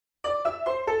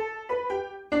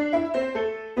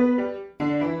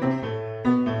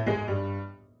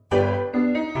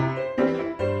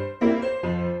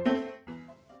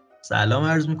سلام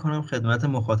عرض میکنم خدمت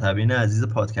مخاطبین عزیز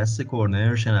پادکست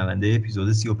کورنر، شنونده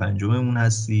اپیزود 35 مون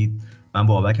هستید. من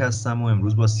بابک هستم و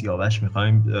امروز با سیاوش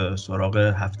میخوایم سراغ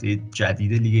هفته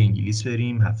جدید لیگ انگلیس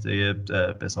بریم. هفته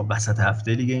به حساب وسط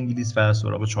هفته لیگ انگلیس و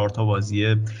سراغ 4 تا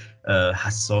بازی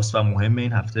حساس و مهم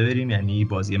این هفته بریم، یعنی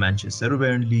بازی منچستر و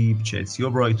برنلی، چلسی و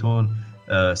برایتون،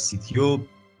 سیتی و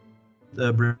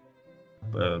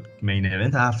مین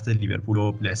ایونت هفته لیورپول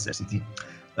و لستر سیتی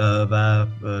و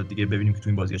دیگه ببینیم که تو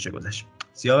این بازی‌ها چه گذشت.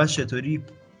 سیاوش چطوری؟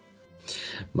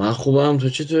 من خوبم، تو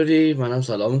چطوری؟ منم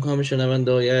سلام میکنم به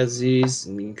شنونده‌های عزیز.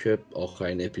 این که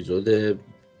آخرین اپیزود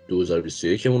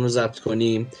 2021 مون رو ضبط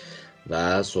کنیم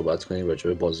و صحبت کنیم راجع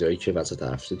به بازی‌هایی که وسط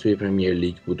هفته توی پرمیر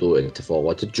لیگ بود و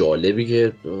اتفاقات جالبی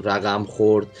که رقم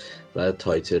خورد و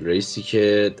تایتل ریسی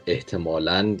که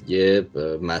احتمالاً یه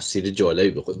مسیر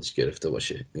جالبی به خودش گرفته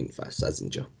باشه این فصل از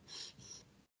اینجا.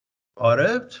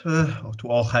 آره، تو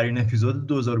آخرین اپیزود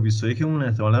 2021 مون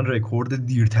احتمالاً رکورد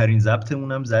دیرترین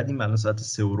ضبطمون هم زدیم. الان ساعت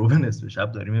 3 و ربع نصف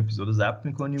شب داریم اپیزودو ضبط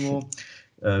میکنیم و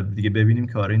دیگه ببینیم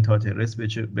که آره این تایتل ریس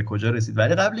به کجا رسید.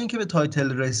 ولی قبل اینکه به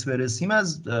تایتل ریس برسیم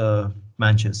از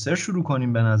منچستر شروع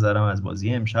کنیم به نظرم، از بازی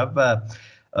امشب و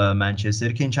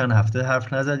منچستر که این چند هفته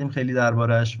حرف نزدیم خیلی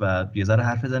دربارش و یه ذره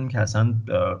حرف بزنیم که اصلا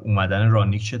اومدن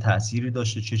رانیک چه تأثیری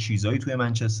داشته، چه چیزهایی توی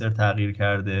منچستر تغییر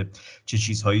کرده، چه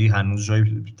چیزهایی هنوز جای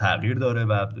تغییر داره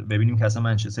و ببینیم که اصلا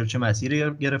منچستر چه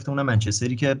مسیری گرفته. اونم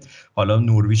منچستری که حالا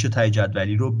نورویچ ته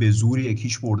جدولی رو به زور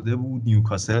یکیش برده بود،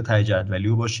 نیوکاسل ته جدولی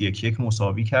رو باش 1-1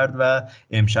 مساوی کرد و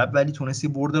امشب ولی تونستی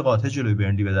برد قاطع جلوی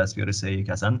برنلی به دست بیاره 3-1.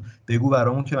 اصلا بگو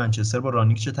برامون که منچستر با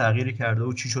رانیک چه تغییری کرده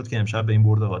و چی شد که امشب به این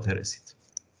برد قاطع رسید.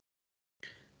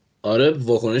 آره،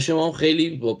 واکنش ما هم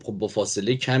خیلی با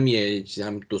فاصله کمیه.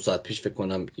 هم 2 ساعت پیش فکر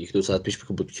کنم، 1-2 ساعت پیش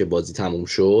بود که بازی تموم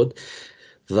شد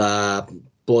و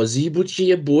بازی بود که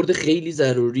یه برد خیلی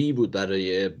ضروری بود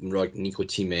برای راگنیک و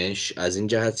تیمش، از این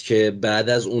جهت که بعد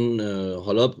از اون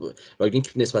حالا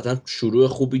راگنیک نسبتا شروع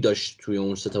خوبی داشت توی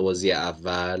اون 3 تا بازی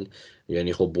اول،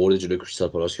 یعنی خب برد جلوی کریستال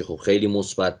پالاس که خب خیلی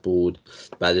مثبت بود.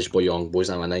 بعدش با یانگ بویز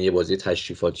عملاً یه بازی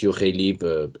تشریفاتی و خیلی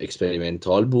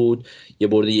اکسپریمنتال بود. یه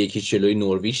برد 1-0 جلوی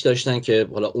نورویچ داشتن که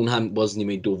حالا اون هم باز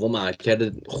نیمه دوم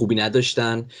عملکرد خوبی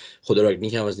نداشتن. خود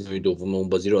راگنیک هم از نیمه دوم اون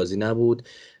بازی راضی نبود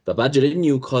و بعد جلوی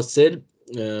نیوکاسل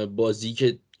بازی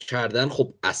که کردن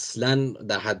خب اصلا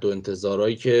در حد و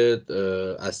انتظارهایی که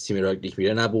از تیم راگنیک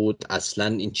میره نبود. اصلا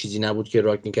این چیزی نبود که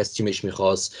راگنیک از تیمش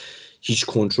میخواست. هیچ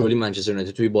کنترلی منچستر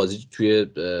یونایتد توی بازی توی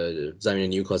زمین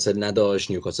نیوکاسل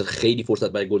نداشت. نیوکاسل خیلی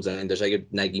فرصت برای گل زدن داشت. اگه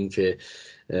نگیم که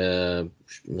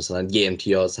مثلا یه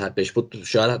امتیاز حقش بود،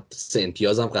 شاید 3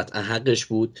 امتیاز هم قطعا حقش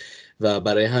بود و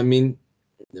برای همین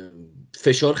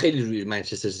فشار خیلی روی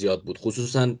منچستر زیاد بود.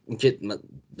 خصوصا اینکه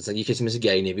مثلا یه کسی مثل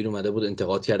گری نویل اومده بود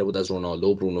انتقاد کرده بود از رونالدو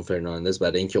و برونو فرناندز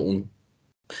برای اینکه اون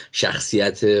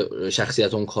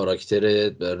شخصیت اون کاراکتر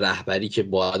رهبری که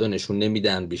باید نشون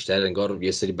نمیدن، بیشتر انگار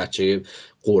یه سری بچه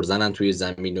قرزنن توی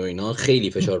زمین و اینا.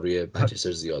 خیلی فشار روی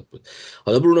منچستر زیاد بود.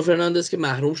 حالا برونو فرناندز که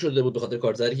محروم شده بود به خاطر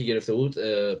کارت زردی که گرفته بود،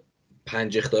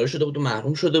 5 اخطار شده بود و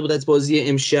محروم شده بود از بازی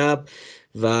امشب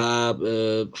و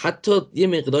حتی یه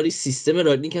مقداری سیستم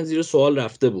راگنیک هم زیر سوال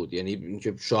رفته بود، یعنی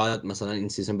اینکه شاید مثلا این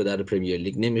سیستم به در پرمیر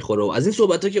لیگ نمیخوره و از این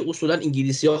صحبت‌ها که اصولا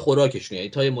انگلیسی‌ها خوراکشونه. یعنی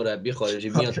تا یه مربی خارجی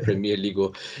میاد پرمیر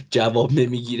لیگو جواب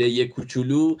نمیگیره یه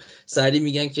کوچولو سری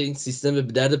میگن که این سیستم به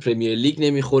درد پرمیر لیگ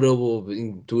نمیخوره و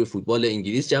این تو فوتبال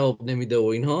انگلیس جواب نمیده و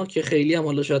اینها، که خیلی هم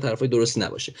حالا شاید حرفای درستی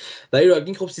نباشه. ولی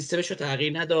راگنیک خب سیستمش رو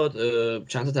تغییر نداد،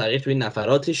 چند تا تغییر توی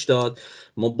نفراتش داد.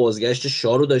 ما بازگشت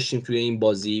شاه رو داشتیم توی این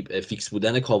بازی، فیکس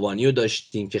بودن کاوانی رو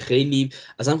داشتیم که خیلی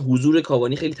اصلا حضور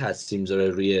کاوانی خیلی تاثیر میذاره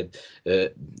روی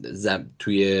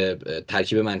توی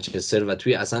ترکیب منچستر و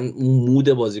توی اصلا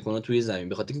مود بازیکن‌ها توی زمین،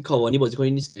 به خاطر اینکه کاوانی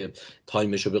بازیکنی نیست که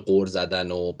تایمش رو به قور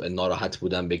زدن و ناراحت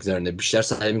بودن بگذرونه. بیشتر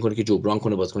سعی میکنه که جبران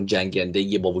کنه، بازیکن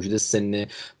جنگنده با وجود سن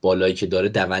بالایی که داره،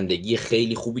 دوندگی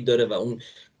خیلی خوبی داره و اون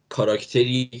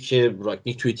کاراکتری که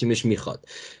راگنیک توی تیمش میخواد.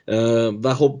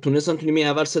 و خب تونستن تو نیمه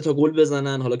اول 3 تا گل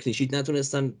بزنن، حالا کلیشیت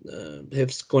نتونستن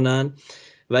حفظ کنن.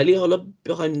 ولی حالا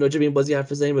بخوایم راجع به این بازی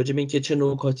حرف بزنیم، راجع به اینکه چه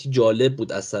نکاتی جالب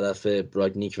بود از طرف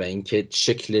راگنیک و اینکه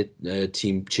شکل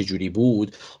تیم چجوری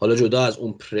بود، حالا جدا از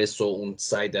اون پرس و اون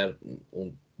سعی در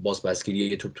اون بازپسگیری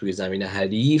یه توپ توی زمین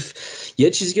حریف، یه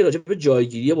چیزی که راجع به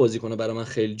جایگیری بازیکن‌ها برای من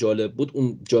خیلی جالب بود،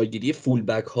 اون جایگیری فول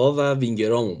بک ها و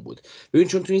وینگرامون بود. ببین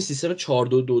چون تو این سیستم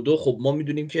 4-2-2-2 خب ما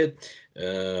میدونیم که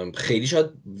خیلی شاید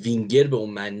وینگر به اون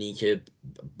معنی که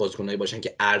بازیکنایی باشن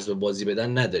که عرض به بازی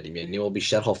بدن نداریم، یعنی ما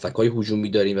بیشتر هافک‌های هجومی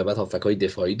داریم و بعد هافک‌های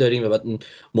دفاعی داریم و بعد اون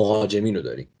مهاجمین رو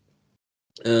داریم.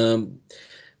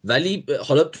 ولی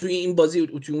حالا توی این بازی،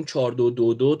 توی اون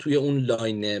 4-2-2-2 توی اون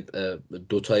لاین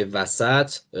دوتای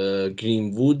وسط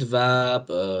گرین‌وود و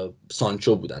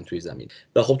سانچو بودن توی زمین.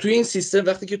 و خب توی این سیستم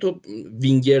وقتی که تو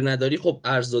وینگر نداری، خب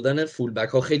ارز دادن فول بک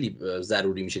ها خیلی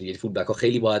ضروری میشه دیگه. فول بک ها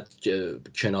خیلی باید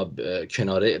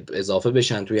کناره اضافه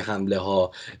بشن توی حمله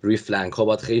ها، روی فلنک ها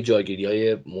باید خیلی جایگیری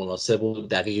های مناسب و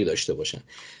دقیقی داشته باشن.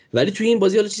 ولی توی این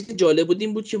بازی حالا چیزی که جالب بود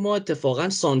این بود که ما اتفاقا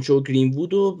سانچو و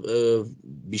گرین‌وود رو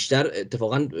بیشتر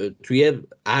اتفاقا توی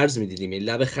ارز می‌دیدیم، یعنی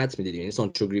لب خط می‌دیدیم. یعنی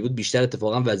سانچو و گرین‌وود بیشتر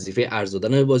اتفاقا وظیفه ارز دادن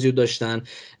به بازی رو داشتن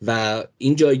و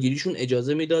این جایگیریشون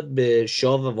اجازه میداد به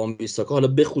شاه و وان بیساکا، حالا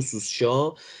به خصوص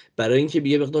شاه، برای اینکه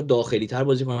یه مقدار داخلی تر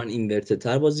بازی کنن، اینورتد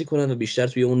تر بازی کنن و بیشتر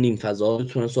توی اون نیم فضا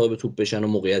بتونن صاحب توپ بشن و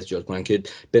موقعیت ایجاد کنن، که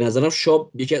به نظرم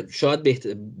شاید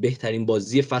بهترین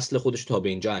بازی فصل خودش تا به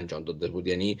اینجا انجام داده بود.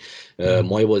 یعنی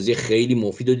ما یه بازی خیلی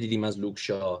مفید رو دیدیم از لوک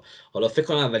شاه. حالا فکر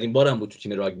کنم اولین بارم بود تو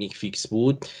تیم راگنیک فیکس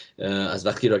بود، از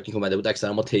وقتی راگنیک اومده بود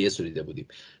اکثرا ما تیس رو دیده بودیم.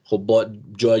 خب با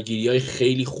جایگیری‌های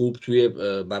خیلی خوب توی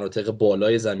مناطق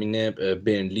بالای زمین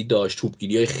برنلی داشت،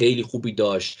 توپگیری‌های خیلی خوبی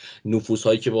داشت،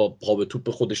 نفوذهایی که با پا به توپ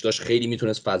خودش داشت خیلی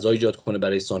میتونست فضا ایجاد کنه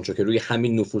برای سانچو که روی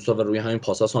همین نفوذها و روی همین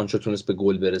پاس‌ها سانچو تونست به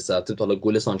گل برسه. حالا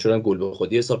گل سانچو رو هم گل به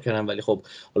خودی حساب کردن، ولی خب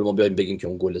حالا ما بیایم بگیم که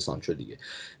اون گل سانچو دیگه.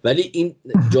 ولی این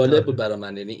جالب بود برای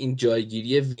من، یعنی این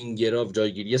جایگیری وینگرها،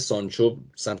 جایگیری سانچو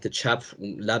سمت چپ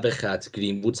لب خط،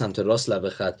 گرین‌وود سمت راست لب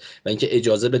خط، و اینکه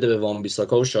اجازه بده به وان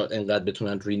بیساکا و انقدر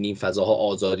بتونن روی نیم فضاها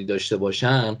آزادی داشته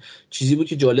باشن، چیزی بود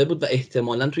که جالب بود و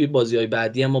احتمالاً توی بازی‌های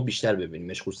بعدی هم ما بیشتر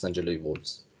ببینیمش، خصوصا جلوی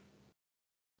وولز.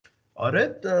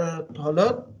 آره،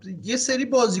 حالا یه سری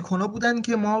بازیکن‌ها بودن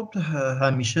که ما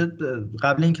همیشه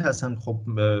قبل اینکه اصلا خب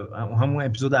همون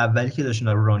اپیزود اولی که داشتیم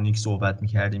رو رانیک صحبت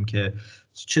می‌کردیم که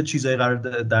چه چیزایی قرار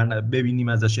در ببینیم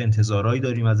ازش، انتظارایی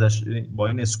داریم ازش، با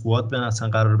این اسکواد به اصلا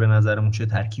قرار به نظرمون چه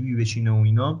ترکیبی بچینه و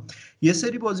اینا. یه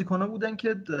سری بازیکن‌ها بودن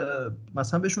که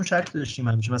مثلا بهشون شک داشتیم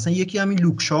همیشه. مثلا یکی همین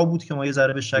لوکشا بود که ما یه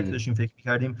ذره به شک داشتیم، فکر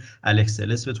می‌کردیم الکس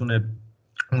تلس بتونه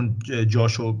اون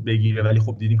جاشو بگیره، ولی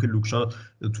خب دیدیم که لوکشا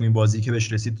تو این بازی که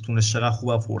بهش رسید تونست چقدر خوب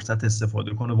از فرصت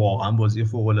استفاده کنه، واقعا بازی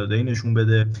فوق‌العاده‌ای نشون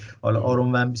بده. حالا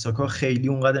آرون ون بیساکا خیلی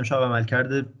اونقدر امشب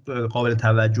عملکرد قابل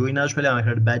توجهی نداشت، ولی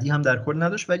عملکرد بدی هم در کل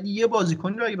نداشت. ولی یه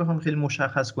بازیکنی رو اگه بخوام خیلی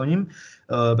مشخص کنیم،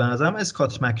 به نظرم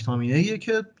اسکات مک‌تامینیه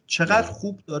که چقدر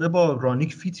خوب داره با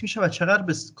رانیک فیت میشه و چقدر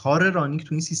به کار رانیک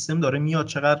تو این سیستم داره میاد،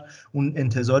 چقدر اون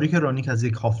انتظاری که رانیک از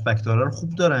یک هافبک داره رو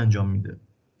خوب داره انجام میده.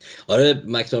 آره،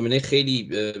 مک‌تامینی خیلی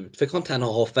فکر کنم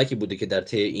تنها هافبکی بوده که در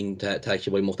طی این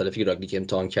ترکیب‌های مختلفی که راگنیک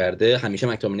امتحان کرده همیشه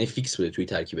مک‌تامینی فیکس بوده توی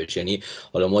ترکیبش. یعنی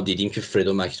حالا ما دیدیم که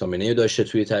فردو مک‌تامینی داشته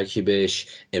توی ترکیبش،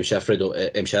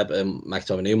 امشب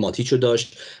مک‌تامینی ماتیچو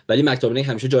داشت، ولی مک‌تامینی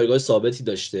همیشه جایگاه ثابتی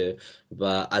داشته و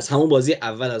از همون بازی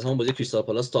اول، از همون بازی کریستال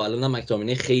پالاس تا الان هم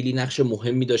مک‌تامینی خیلی نقش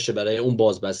مهمی داشته برای اون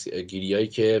بازبسگیریایی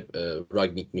که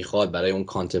راگنیک میخواد، برای اون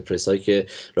کانتر پرسایی که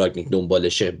راگنیک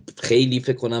دنبالشه. خیلی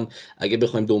فکر کنم اگه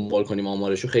بخوایم دنبال کنیم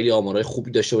آمارشو، خیلی آمارای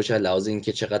خوبی داشته باشه لحاظ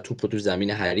اینکه چقدر توپو تو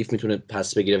زمین حریف میتونه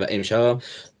پس بگیره و امشب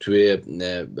توی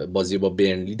بازی با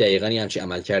برنلی دقیقاً همچین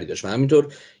عملکردی داشت. و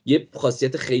همینطور یه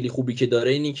خاصیت خیلی خوبی که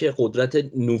داره اینی که قدرت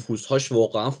نفوذهاش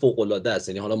واقعا فوق العاده است.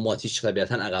 یعنی حالا ماتیچ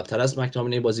طبیعتاً عقب‌تر از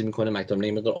مک‌تامینی بازی میکنه،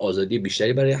 مک‌تامینی مقدار آزادی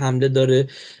بیشتری برای حمله داره،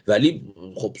 ولی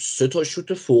خب 3 تا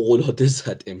شوت فوق العاده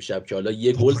زد امشب که حالا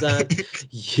یه گل زد،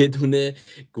 یه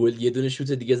دونه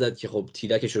شوت دیگه زد که خب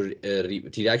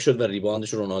تیرک شد و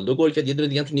ریباندش رونالدو گل کرد، یه دونه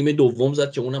دیگه هم تو نیمه دوم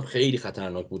زد که اونم خیلی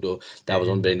خطرناک بود و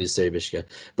دروازه‌بان برنلی سیوش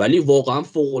کرد. ولی واقعا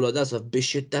فوق العاده است و به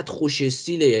شدت خوش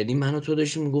استیله. یعنی من و تو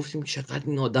داشتیم میگفتیم چقدر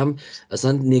این آدم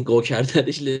اصلا نگاه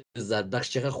کردنش لذت بخش،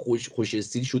 چقدر خوش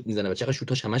استیل شوت میزنه و چقدر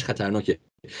شوتاش همش خطرناکه.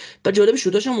 و جالب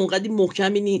شوتاش هم اونقدی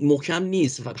محکم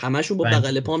نیست، همشون با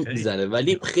بغل پا میزنه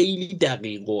ولی خیلی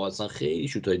دقیق و اصلا خیلی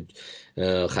شوتای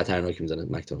خطرناکی میزنه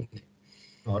مک‌تامینی.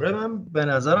 آره، من به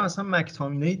نظرم اصلا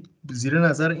مک‌تامینی زیر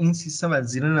نظر این سیستم و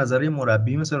زیر نظر یه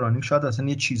مربی مثل رانیک شاید اصلا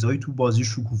یه چیزایی تو بازی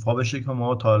شکوفا بشه که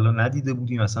ما تا حالا ندیده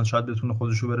بودیم. اصلا شاید بتونه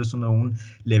خودشو برسونه اون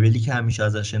لولی که همیشه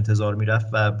ازش انتظار میرفت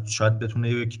و شاید بتونه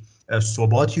یک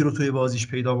ثباتی رو توی بازیش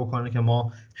پیدا بکنه که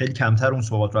ما خیلی کمتر اون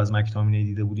ثبات رو از مک‌تامینی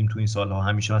دیده بودیم تو این سالها.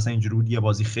 همیشه مثلا اینجوری بود یه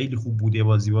بازی خیلی خوب بود، یه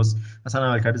بازی باز مثلا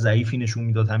عملکرد ضعیفی نشون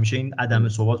میداد، همیشه این عدم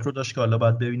ثبات رو داشت که حالا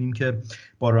باید ببینیم که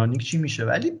با رانیک چی میشه.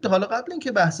 ولی حالا قبل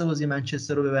اینکه بحث بازی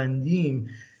منچستر رو ببندیم،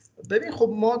 ببین خب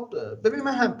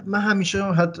من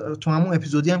همیشه تو همون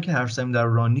اپیزودی هم که حرف زدیم در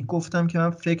رانیک گفتم که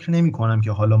من فکر نمی کنم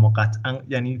که حالا ما قطعا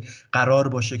یعنی قرار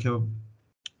باشه که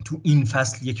تو این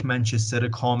فصل یک منچستر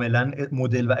کاملا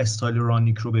مدل و استایل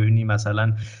رانیک رو ببینیم،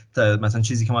 مثلا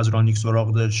چیزی که ما از رانیک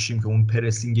سراغ داشتیم که اون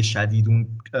پرسینگ شدید، اون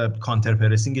کانتر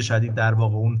پرسینگ شدید، در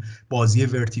واقع اون بازی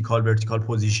ورتیکال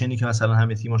پوزیشنی که مثلا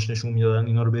همه تیماش نشون میدادن،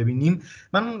 اینا رو ببینیم.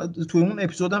 من تو اون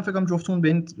اپیزودم فکر کنم جفتمون به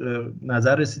این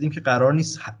نظر رسیدیم که قرار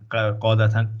نیست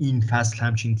قاعدتا این فصل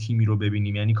همچین تیمی رو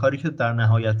ببینیم. یعنی کاری که در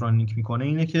نهایت رانیک میکنه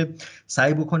اینه که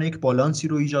سعی بکنه یک بالانسی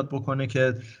رو ایجاد بکنه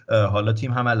که حالا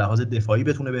تیم هم از لحاظ دفاعی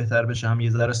بتونه بهتر بشه، هم یه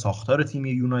ذره ساختار تیم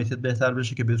یونایتد بهتر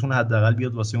بشه که بتونه حداقل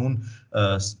بیاد واسه اون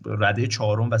رده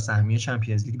چهارم و سهمیه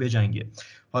چمپیونز لیگ بجنگه.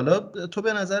 حالا تو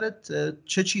به نظرت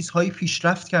چه چیزهایی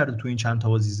پیشرفت کرده تو این چند تا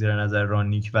بازی زیر نظر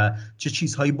رانیک و چه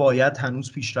چیزهایی باید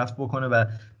هنوز پیشرفت بکنه و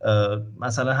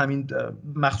مثلا همین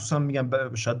مخصوصا میگم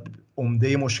شاید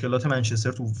عمده مشکلات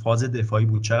منچستر تو فاز دفاعی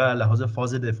بود، چقدر لحاظ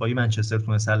فاز دفاعی منچستر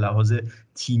تونست لحاظ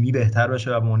تیمی بهتر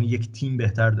بشه و به عنوان یک تیم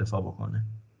بهتر دفاع بکنه؟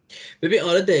 ببین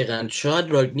آره دقیقاً، شاید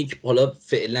راگنیک حالا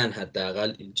فعلا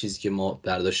حداقل این چیزی که ما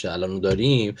برداشت الان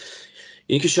داریم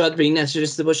اینه که شاید به این نتیجه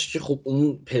رسیده باشه که خب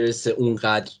اون پرس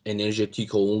اونقدر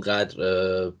انرژتیک و اونقدر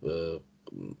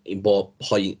با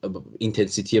های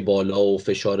اینتنسیتی بالا و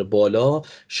فشار بالا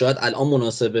شاید الان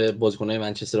مناسب بازیکن‌های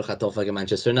منچستر و خط هافک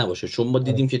منچستر نباشه، چون ما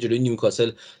دیدیم که جلوی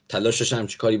نیوکاسل تلاش داشتن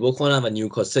همچین کاری بکنن و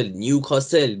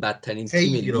نیوکاسل بدترین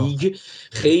تیم لیگ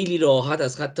خیلی راحت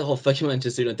از خط هافک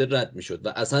منچستر یونایتد رد میشد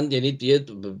و اصلا یعنی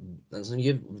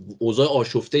یه اوضاع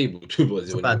آشفته‌ای بود تو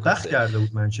بازی با بدبخت کرده بود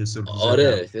منچستر.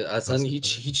 آره اصلا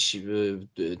هیچ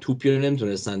توپی رو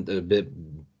نمیتونستن به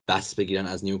بس بگیرن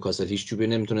از نیوکاسل، هیچ چوبی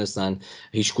نمیتونستن،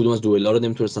 هیچ کدوم از دوئلا رو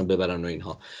نمیتونستن ببرن و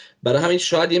اینها. برای همین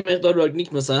شاید یه مقدار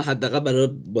راگنیک مثلا حداقل برای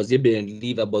بازی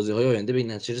برنلی و بازی‌های آینده به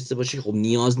این نتیجه رسیده باشه که خب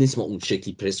نیاز نیست ما اون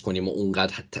شکلی پرس کنیم و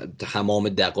اونقدر تمام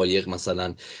دقایق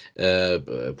مثلا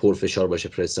پرفشار باشه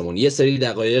پرسمون. یه سری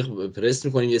دقایق پرس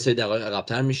می‌کنیم، یه سری دقایق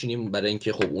عقب‌تر میشینیم برای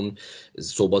اینکه خب اون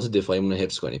ثبات دفاعیمون رو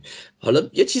حفظ کنیم. حالا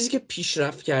یه چیزی که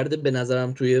پیشرفت کرده به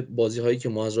نظرم توی بازی‌هایی که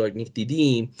ما از راگنیک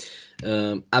دیدیم،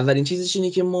 اولین چیزش اینه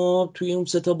که ما توی اون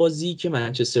سه تا بازی که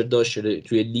منچستر داشت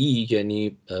توی لیگ،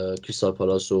 یعنی کریستال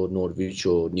پالاس و نورویچ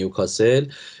و نیوکاسل،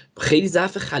 خیلی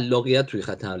ضعف خلاقیت توی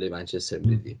خط حمله منچستر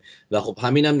می‌دیدیم و خب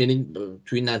همینم یعنی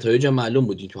توی نتایج هم معلوم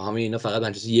بود، تو همه اینا فقط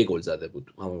منچستر یه گل زده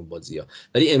بود همون بازی‌ها.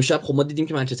 ولی امشب خب ما دیدیم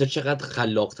که منچستر چقدر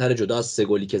خلاق‌تر، جدا از سه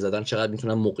گلی که زدن چقدر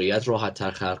میتونن موقعیت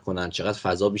راحت‌تر خلق کنن، چقدر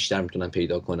فضا بیشتر میتونن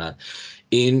پیدا کنن.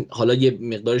 این حالا یه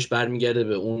مقدارش برمیگرده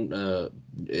به اون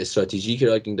استراتژی که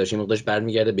راگنیک داشت، مقدارش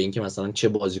برمیگرده به اینکه مثلا چه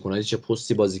بازیکنایی چه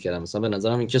پستی بازی کردن. مثلا به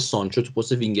نظرم اینکه سانچو تو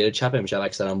پست وینگر چپ امشب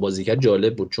اکثرا بازی کرد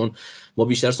جالب بود، چون ما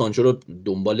بیشتر سانچو رو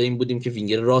دنبال این بودیم که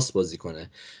وینگر راست بازی کنه،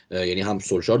 یعنی هم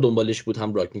سولشار دنبالش بود،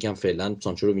 هم راگنیک هم فعلا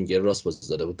سانچو رو وینگر راست بازی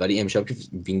داده بود. ولی امشب که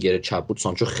وینگر چپ بود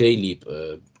سانچو خیلی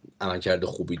عملکرد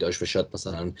خوبی داشت و شاید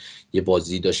مثلا یه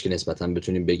بازی داشت که نسبتا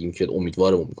بتونیم بگیم که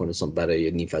امیدوارمون میکنه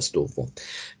برای نیم فصل دوم.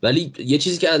 ولی یه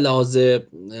چیزی که از لحاظ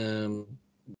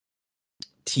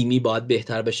تیمی باید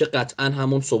بهتر بشه قطعا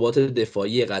همون ثبات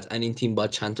دفاعی، قطعا این تیم باید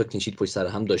چند تا کلین شیت پشت سر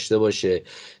هم داشته باشه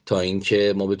تا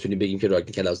اینکه ما بتونیم بگیم که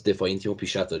راگنیک از لحاظ دفاعی این تیمو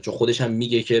پیشرفت داده، چون خودش هم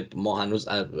میگه که ما هنوز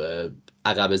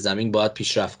عقب زمین باید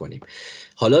پیشرفت کنیم.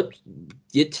 حالا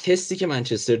یه تستی که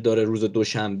منچستر داره روز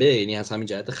دوشنبه، یعنی از همین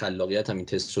جهت خلاقیت هم این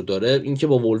تست رو داره، این که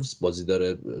با وولفز بازی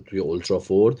داره توی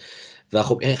اولترافورد و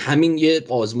خب همین یه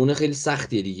آزمون خیلی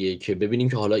سختیه دیگه که ببینیم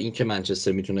که حالا این که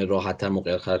منچستر میتونه راحت‌تر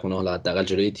موقعیت خلق کنه، حالا حداقل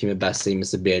جلوی تیم بسته‌ای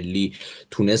مثل برنلی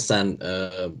تونستن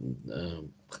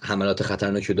حملات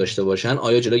خطرناکی داشته باشن،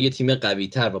 آیا جلوی یه تیم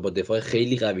قوی‌تر و با دفاع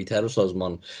خیلی قوی‌تر و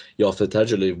سازمان یافته‌تر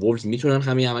جلوی وولفز میتونن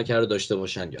همین عملکرد رو داشته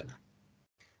باشن یا نه؟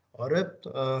 آره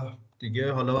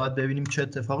دیگه حالا باید ببینیم چه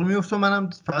اتفاقی میفته. منم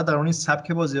فقط در اون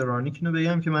سبک بازی رانیک اینو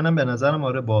بگم که منم به نظرم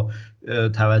آره با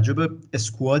توجه به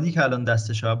اسکوادی که الان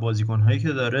دستشه و بازیکن‌هایی که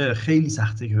داره خیلی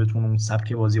سخته که بتونه اون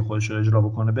سبک بازی خودش رو اجرا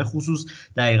بکنه، به خصوص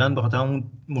دقیقاً به خاطر اون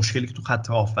مشکلی که تو خط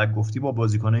هافبک گفتی با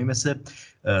بازیکنایی مثل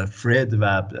فرد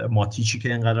و ماتیچی که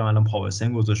اینقدر الان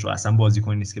پاورسنگ گذاشت و اصلا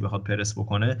بازیکنی نیست که بخواد پرس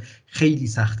بکنه. خیلی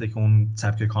سخته که اون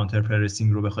سبک کانتر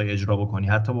پرسینگ رو بخوای اجرا بکنی.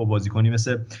 حتی با بازیکنی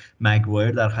مثل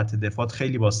مگوایر در خط دفاع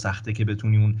خیلی باز سخته که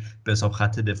بتونی اون به حساب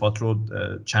خط دفاع رو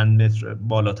چند متر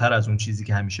بالاتر از اون چیزی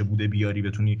که همیشه بوده بیاری،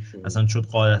 بتونی مثلا شد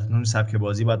قاعدتاً اون سبک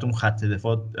بازی باید اون خط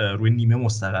دفاع روی نیمه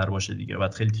مستقر باشه دیگه،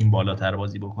 باید خیلی تیم بالاتر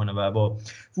بازی بکنه و با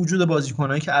وجود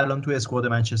بازیکنایی که الان تو اسکواد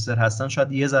منچستر هستن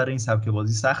شاید یه ذره این سبک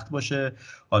بازی سخت باشه.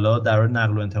 حالا در مورد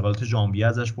نقل و انتقالات ژانویه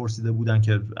ازش پرسیده بودن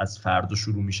که از فردا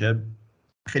شروع میشه،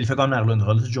 خیلی فکر کنم نقل و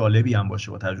انتقالات جالبی هم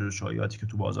باشه با تجربه شایعاتی که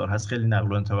تو بازار هست، خیلی نقل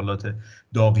و انتقالات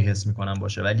داغی حس میکنم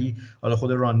باشه. ولی حالا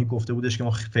خود رانی گفته بودش که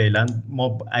ما فعلا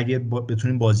اگه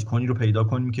بتونیم بازیکنی رو پیدا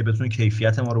کنیم که بتونه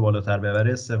کیفیت ما رو بالاتر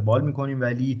ببره استقبال میکنیم،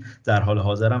 ولی در حال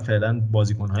حاضر هم فعلا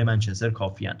بازیکن‌های منچستر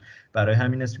کافیان. برای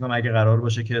همین اسم میگم اگه قرار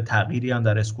باشه که تغییری هم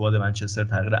در اسکواد منچستر،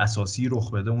 تغییر اساسی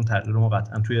رخ بده، اون تغییر رو ما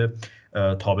قطعا توی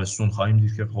تابستون خواهیم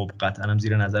دید که خب قطعا هم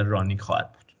زیر نظر رانیک خواهد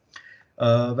بود.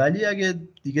 ولی اگه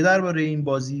دیگه درباره این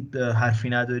بازی حرفی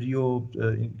نداری و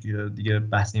دیگه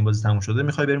بحث این بازی تموم شده،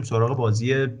 میخوای بریم سراغ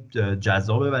بازی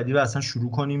جذاب بعدی و اصلا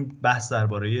شروع کنیم بحث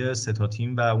درباره سه تا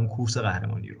تیم و اون کورس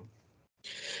قهرمانی رو؟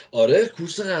 آره،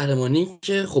 کورس قهرمانی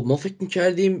که خب ما فکر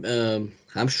می‌کردیم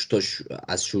هم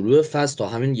از شروع فصل تا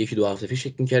همین یکی دو هفته پیش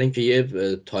فکر می‌کردیم که یه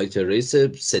تایتل ریس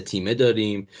سه تیمه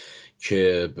داریم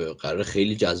که قرار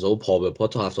خیلی جذاب و پا به پا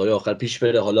تا هفته‌های آخر پیش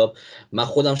بره. حالا من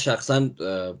خودم شخصا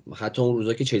حتی اون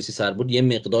روزا که چلسی سر بود یه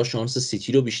مقدار شانس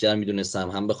سیتی رو بیشتر میدونستم،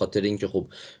 هم به خاطر اینکه خب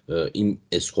این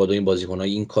اسکواد و این بازیکن‌ها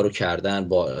این کارو کردن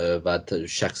و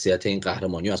شخصیت این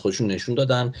قهرمانی رو از خودشون نشون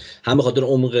دادن، هم به خاطر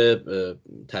عمق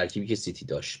ترکیبی که سیتی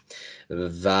داشت.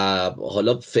 و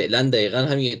حالا فعلا دقیقا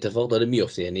همین اتفاق داره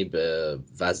میفته، یعنی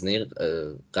وزنه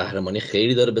قهرمانی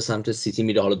خیلی داره به سمت سیتی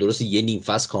میره. حالا درسته یه نیم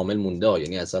فصل کامل مونده،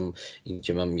 یعنی اصلا این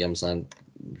که من میگم مثلا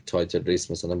تایتل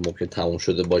ریس مثلا ممکن تموم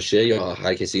شده باشه یا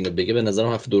هر کسی اینو بگه، به نظرم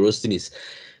حرف درستی نیست.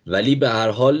 ولی به هر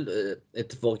حال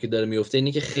اتفاقی که داره میفته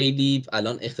اینه که خیلی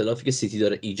الان اختلافی که سیتی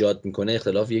داره ایجاد میکنه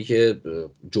اختلافیه که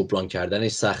جبران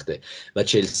کردنش سخته و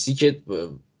چلسی که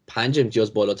 5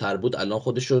 امتیاز بالاتر بود الان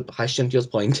خودش رو 8 امتیاز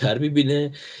پایین تر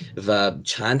میبینه و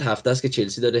چند هفته است که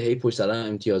چلسی داره هی پشت سر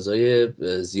امتیازهای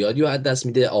زیادی رو از دست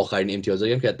میده. آخرین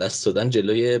امتیازهایی هم که از دست دادن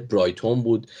جلوی برایتون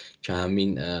بود که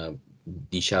همین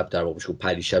دیشب در واقع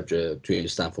پریشب توی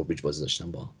استنفورد بریج بازی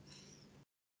داشتن با.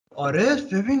 آره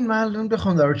ببین، من الان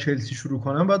بخوام در چلسی شروع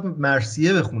کنم باید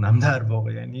مرثیه بخونم در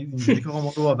واقع، یعنی اینجوری که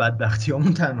ما رو با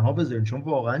بدبختیامون تنها بذاریم، چون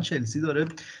واقعا چلسی داره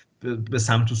به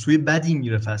سمت و سوی بدی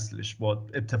میره فصلش با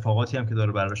اتفاقاتی هم که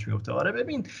داره براش میفته. آره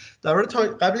ببین،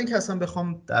 قبل اینکه اصلا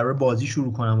بخوام در بازی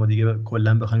شروع کنم و دیگه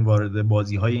کلا بخوایم وارد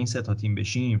بازی‌های این سه تا تیم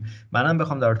بشیم، منم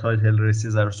بخوام در تایتل ریس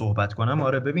زرا صحبت کنم.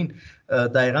 آره ببین،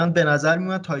 دقیقاً به نظر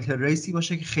میاد تایتل ریسی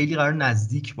باشه که خیلی قرار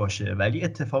نزدیک باشه، ولی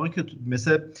اتفاقی که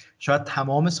مثل شاید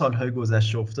تمام سالهای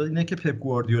گذشته افتاد اینه که پپ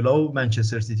گواردیولا و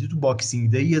منچستر سیتی تو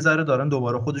باکسینگ دی یه ذره دارن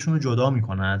دوباره خودشون رو جدا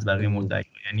میکنن از بقیه مدعیان.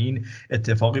 یعنی این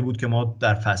اتفاقی بود که ما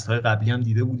در فصل‌های قبلی هم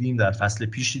دیده بودیم، در فصل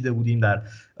پیش دیده بودیم، در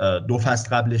 2 فصل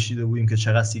قبلش دیده بودیم که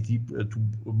چقدر سیتی تو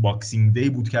باکسینگ دی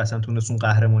بود که اصلا تونست اون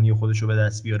قهرمانی خودش رو به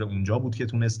دست بیاره، اونجا بود که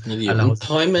تونست اون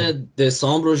تایم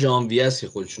دسامبر و ژانویه است که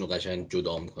خودشون رو قشنگ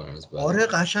جدا میکنن از بعد. آره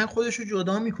قشنگ خودش رو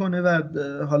جدا میکنه و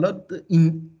حالا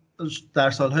این در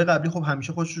سالهای قبلی خب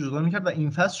همیشه خودش رو جدا میکرد و این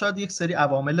فصل شاید یک سری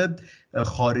عوامل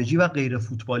خارجی و غیر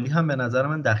فوتبالی هم به نظر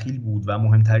من دخیل بود و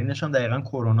مهمترینش هم دقیقاً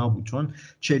کرونا بود، چون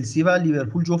چلسی و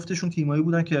لیورپول جفتشون تیمایی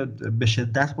بودن که به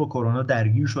شدت با کرونا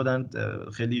درگیر شدن،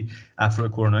 خیلی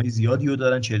افراد کرونایی زیادی رو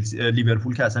دارن. چلسی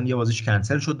لیورپول که اصلا یه بازیش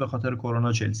کنسل شد به خاطر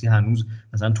کرونا، چلسی هنوز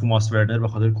مثلا توماس ورنر به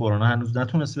خاطر کرونا هنوز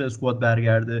نتونسته به اسکواد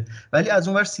برگرده. ولی از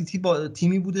اونور سیتی با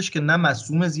تیمی بودش که نه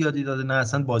مصدوم زیادی داده، نه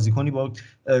اصلا بازیکنی با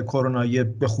کرونایی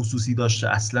به خصوصی داشته،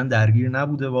 اصلا درگیر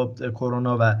نبوده با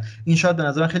کرونا و این شاید به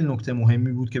نظر من خیلی نکته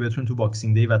مهمی بود که بتونه تو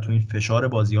باکسینگ دی و تو این فشار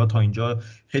بازی‌ها تا اینجا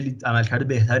خیلی عملکرد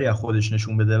بهتری از خودش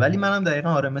نشون بده. ولی منم دقیقاً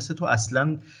آره مثل تو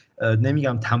اصلا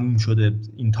نمیگم تموم شده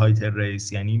این تایتل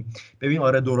ریس. یعنی ببین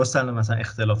آره درست الان مثلا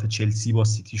اختلاف چلسی با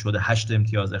سیتی شده 8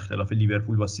 امتیاز، اختلاف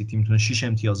لیورپول با سیتی میتونه 6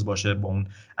 امتیاز باشه با اون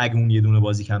اگه اون یه دونه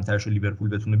بازی کمتر شو لیورپول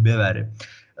بتونه ببره،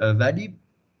 ولی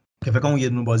که فکر کنم یه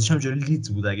دونه بازیش هم جلوی لیدز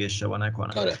بود اگه اشتباه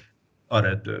نکنم.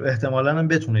 آره احتمالاً هم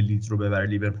بتونه لیدز رو ببره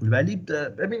لیورپول. ولی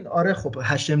ببین آره خب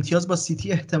 8 امتیاز با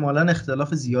سیتی احتمالاً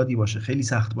اختلاف زیادی باشه، خیلی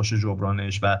سخت باشه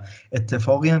جبرانش و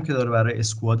اتفاقی هم که داره برای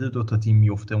اسکواد دو تا تیم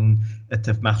میفته اون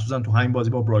مخصوصا تو همین بازی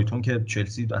با برایتون که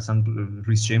چلسی اصلا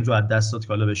ریس جیمز رو از دست داد که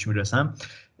حالا بهش میرسم،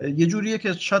 یه جوریه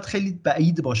که شاید خیلی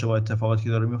بعید باشه با اتفاقاتی که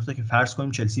داره میفته که فرض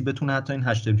کنیم چلسی بتونه حتی این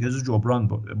 8 امتیاز رو جبران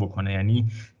بکنه. یعنی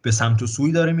به سمت و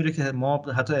سوی داره میره که ما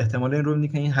حتی احتمال این رو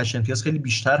میدیم که این 8 امتیاز خیلی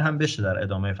بیشتر هم بشه در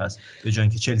ادامه فصل به جای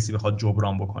اینکه چلسی بخواد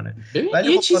جبران بکنه.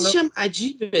 ولی یه چیزی هم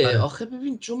عجیبه آخه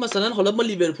ببین، چون مثلا حالا ما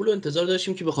لیورپول رو انتظار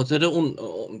داشتیم که به خاطر اون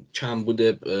کم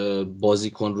بوده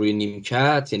بازیکن روی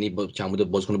نیمکت، یعنی کم بوده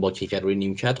بازیکن با کیفیت روی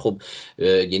نیمکت، خب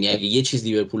یعنی اگه یه چیز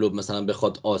لیورپول رو مثلا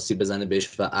بخواد آسیب بزنه بهش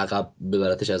و عقب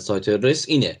ببرتش از سایت رس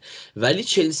اینه. ولی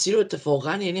چلسی رو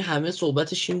اتفاقا یعنی همه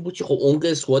صحبتش این بود که خب عمق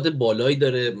اسکواد بالایی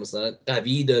داره، مثلا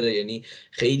قوی داره، یعنی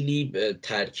خیلی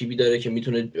ترکیبی داره که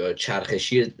میتونه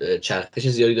چرخش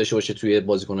زیادی داشته باشه توی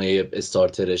بازیکن‌های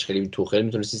استارترش. خیلی توخیل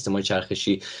میتونه سیستم‌های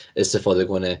چرخشی استفاده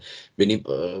کنه. یعنی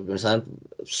مثلا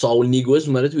ساول نیگوز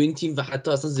اومده تو این تیم و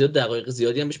حتی اصلا زیاد دقایق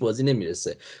زیادی هم بهش بازی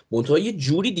نمیرسه. منتها یه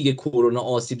جوری دیگه کرونا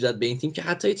آسیب زد به این تیم که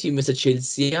حتی تیم مثل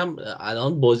چلسی هم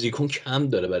الان بازیکن کم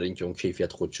داره برای اینکه اون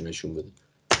کیفیت خودشون نشون بده.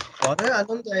 آره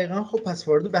الان دقیقاً خب پس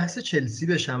وارد بحث چلسی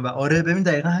بشم و آره ببین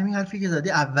دقیقاً همین حرفی که زدی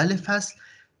اول فصل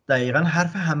دقیقاً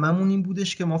حرف هممون این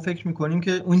بودش که ما فکر میکنیم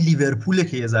که اون لیورپوله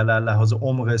که یه ذره لحاظ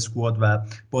عمق اسکواد و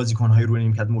بازیکن‌های روی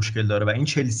نیمکت مشکل داره و این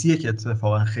چلسیه که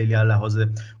اتفاقاً خیلی لحاظ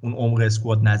اون عمق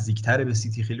اسکواد نزدیک‌تره به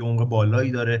سیتی، خیلی عمق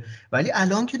بالایی داره. ولی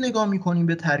الان که نگاه میکنیم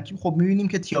به ترکیب خب میبینیم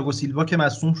که تییاگو سیلوا که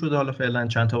مصدوم شده، حالا فعلا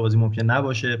چند تا بازی ممکن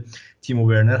نباشه. تیمو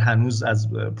ورنر هنوز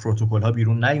از پروتکل‌ها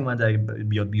بیرون نیومده،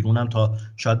 بیاد بیرونم تا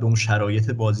شاید به اون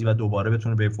شرایط بازی و دوباره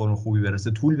بتونه به فرم خوبی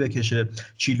برسه طول بکشه.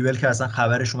 چیلول که اصلا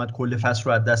خبرش اومد کل فصل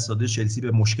رو از دست داده. چلسی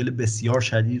به مشکل بسیار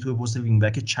شدیدی توی پست وینگ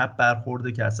بک چپ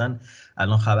برخورده که اصلا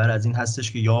الان خبر از این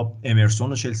هستش که یا امرسون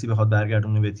رو چلسی بخواد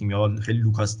برگردونه به تیم یا خیلی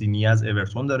لوکاس دینی از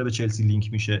اورتون داره به چلسی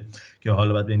لینک میشه که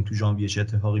حالا بعد ببینیم تو ژانویه چه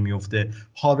اتفاقی میفته.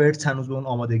 هاورت هنوز به اون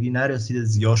آمادگی نرسیده.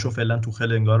 زیاشو فعلا تو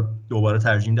خیلی انگار دوباره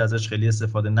ترجیح میده ازش خیلی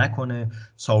استفاده نکنه.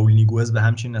 ساول نیگوز به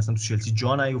همچنین اصلا تو چلسی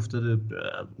جا نیافتاده.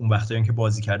 اون وقتایی که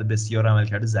بازی کرده بسیار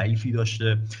عملکرد ضعیفی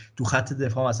داشته. تو خط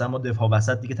دفاع مثلا ما دفاع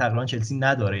وسط دیگه تقریبا چلسی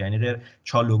نداره، یعنی غیر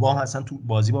چالوبا هم مثلا تو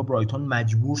بازی با برایتون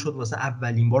مجبور شد واسه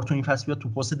اولین بار تو این فصل بیاد تو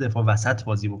پست دفاع وسط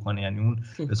بازی بکنه، یعنی اون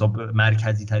حساب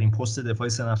مرکزی ترین پست دفاع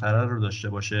سه نفره رو داشته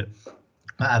باشه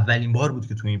و اولین بار بود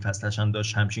که تو این فصلش هم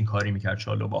داشت همچین کاری میکرد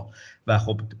چالوبا. و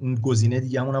خب اون گزینه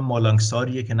دیگه همون هم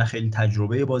مالانگساریه که نه خیلی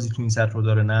تجربه بازی تو این سطح رو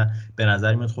داره، نه به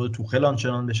نظر میاد خود توخل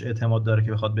آنچنان بهش اعتماد داره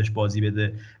که بخواد بهش بازی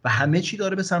بده و همه چی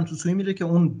داره به سمت و سوی میره که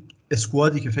اون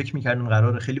اسکوادی که فکر می‌کردن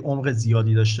قراره خیلی عمق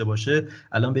زیادی داشته باشه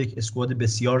الان به یک اسکواد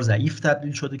بسیار ضعیف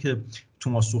تبدیل شده که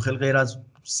توماس توخل غیر از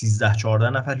 13-14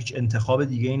 نفر هیچ انتخاب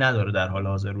دیگه‌ای نداره در حال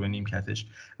حاضر روی نیمکتش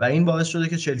و این باعث شده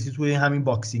که چلسی توی همین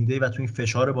باکسینگ دی و توی این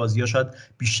فشار بازی‌ها شاید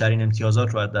بیشترین امتیازات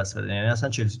رو از دست بده. یعنی اصلا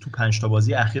چلسی تو 5 تا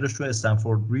بازی اخیرش تو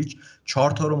استنفورد بریج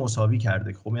 4 تا رو مساوی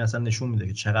کرده. خب این اصلا نشون میده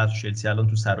که چقدر چلسی الان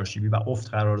تو سراشیبی و افت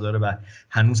قرار داره و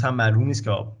هنوز هم معلوم نیست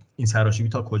که این سراشیبی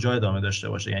تا کجا ادامه داشته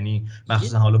باشه. یعنی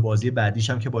مخصوصا حالا بازی بعدیش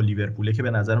هم که با لیورپول که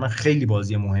به نظر من خیلی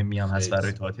بازی مهمی هم هست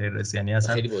برای تاتر رس، یعنی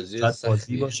اصلا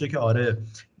بازی باشه که آره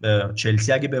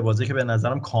چلسی اگه به بازی که به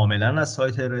نظرم کاملا از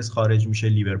سایت رس خارج میشه،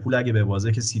 لیورپول اگه به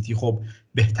بازی که سیتی خب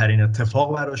بهترین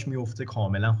اتفاق براش میفته،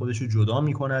 کاملا خودش رو جدا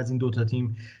میکنه از این دوتا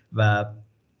تیم و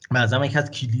مثلا یکی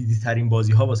از کلیدی ترین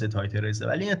بازی ها واسه تایتل ریسه.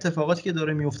 ولی این اتفاقاتی که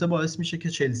داره میفته باعث میشه که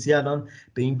چلسی الان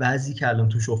به این وضعی که الان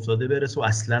توش افتاده برسه و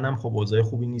اصلا هم خب اوضاع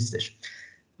خوبی نیستش.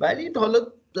 ولی حالا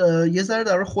یه ذره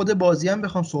در خود بازی هم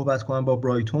بخوام صحبت کنم با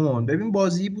برایتون، ببین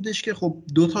بازی بودش که خب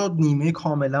دو تا نیمه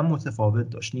کاملا متفاوت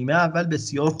داشت. نیمه اول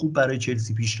بسیار خوب برای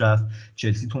چلسی پیش رفت.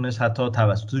 چلسی تونست حتی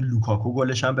توسط لوکاکو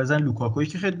گلش هم بزن. لوکاکویی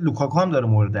که خیلی لوکاکو هم داره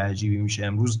مورد عجیبی میشه.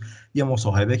 امروز یه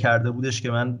مصاحبه کرده بودش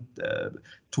که من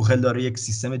توخل داره یک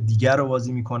سیستم دیگر رو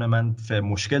بازی میکنه، من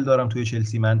مشکل دارم توی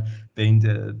چلسی، من به این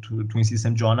تو این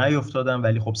سیستم جا نیافتادم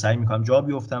ولی خب سعی میکنم جا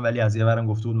بیافتم، ولی از یه ورم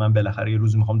گفته بود من بالاخره یه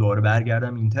روزی میخوام دوباره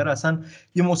برگردم اینتر. اصلا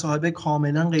یه مصاحبه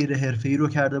کاملا غیر حرفه‌ای رو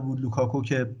کرده بود لوکاکو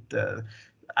که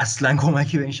اصلا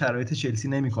کمکی به این شرایط چلسی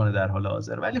نمیکنه در حال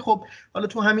حاضر. ولی خب حالا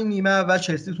تو همین نیمه اول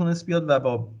چلسی تونست بیاد و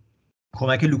با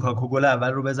کمک لوکاکو گل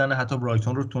اول رو بزنه، حتی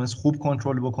برایتون رو تونست خوب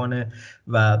کنترل بکنه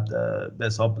و به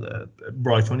حساب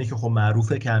برایتونی که خب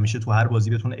معروفه که همیشه تو هر بازی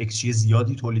بتونه ایکس جی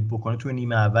زیادی تولید بکنه، تو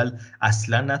نیمه اول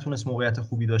اصلا نتونست موقعیت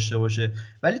خوبی داشته باشه.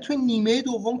 ولی تو نیمه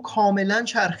دوم کاملا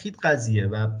چرخید قضیه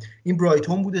و این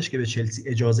برایتون بودش که به چلسی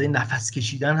اجازه نفس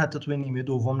کشیدن حتی تو نیمه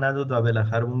دوم نداد و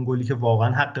بالاخره اون گلی که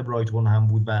واقعا حق برایتون هم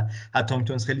بود و حتی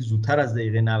میتونست خیلی زودتر از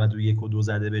دقیقه 91 و 2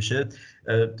 زده بشه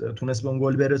تونست به اون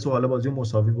گل برسه و حالا بازی رو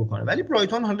مساوی بکنه. ولی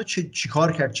برایتون حالا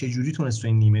چیکار کرد، چه جوری تونست تو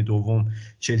این نیمه دوم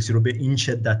چلسی رو به این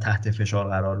شدت تحت فشار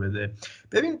قرار بده؟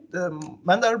 ببین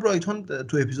من در برایتون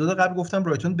تو اپیزود قبل گفتم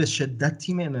برایتون به شدت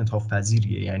تیم انعطاف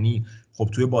پذیریه. یعنی خب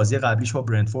توی بازی قبلیش با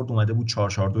برنتفورد اومده بود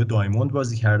 4-4-2 دایموند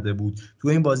بازی کرده بود،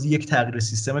 توی این بازی یک تغییر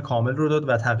سیستم کامل رو داد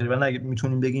و تقریبا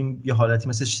میتونیم بگیم یه حالتی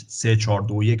مثل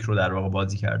 3-4-2-1 رو در واقع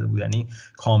بازی کرده بود، یعنی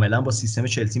کاملا با سیستم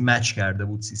چلسی مچ کرده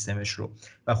بود سیستمش رو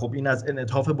و خب این از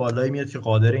انعطاف بالایی میاد که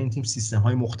قادر این تیم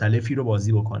سیستم‌های مختلفی رو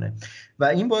بازی بکنه و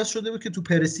این باعث شده بود که تو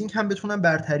پرسینگ هم بتونن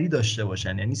برتری داشته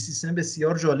باشن. یعنی سیستم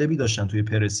بسیار جالبی داشتن توی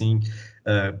پرسینگ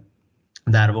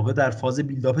در واقع در فاز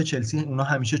بیلداپ چلسی اونا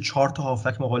همیشه 4 تا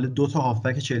هافبک مقابل 2 تا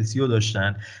هافبک چلسی رو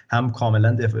داشتن، هم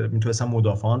کاملا میتونستن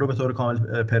مدافعان رو به طور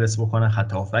کامل پرس بکنن،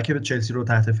 خط هافبک چلسی رو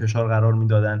تحت فشار قرار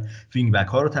میدادن، وینگ بک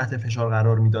ها رو تحت فشار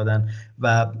قرار میدادن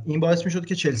و این باعث میشد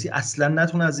که چلسی اصلا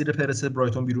نتونه از زیر پرس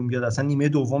برایتون بیرون بیاد. اصلا نیمه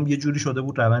دوم یه جوری شده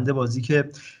بود روند بازی که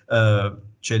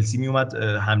چلسی میومد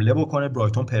حمله بکنه،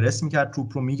 برایتون پرس میکرد،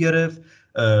 توپ رو میگرفت،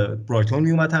 برایتون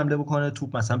میومد حمله بکنه،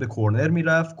 توپ مثلا به کرنر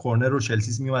میرفت، کرنر رو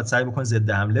چلسی میومد سعی بکنه ضد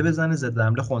حمله بزنه، ضد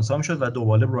حمله خنثی میشد و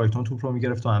دوباره برایتون توپ رو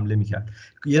میگرفت و حمله میکرد.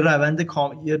 یه روند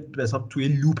یه به حساب توی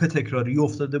لوپ تکراری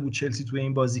افتاده بود چلسی توی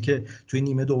این بازی که توی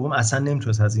نیمه دوم اصلا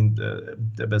نمیتونست از این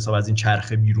به حساب از این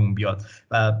چرخه بیرون بیاد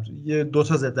و یه دو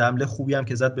تا ضد حمله خوبی هم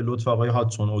که زد به لطف آقای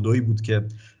هاتسون اودوی بود که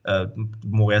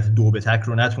موقعیت 2 به تک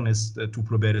رو نتونست توپ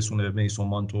رو برسونه به میسون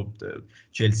مانت و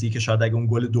چلسی که شاید اگه اون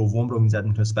گل دوم رو میزد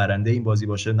میتونست برنده این بازی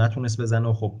باشه، نتونست بزنه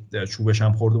و خب چوبش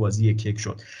هم خورد و بازی 1-1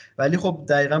 شد. ولی خب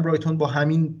دقیقاً برایتون با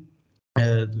همین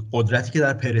قدرتی که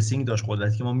در پرسینگ داشت،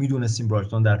 قدرتی که ما میدونستیم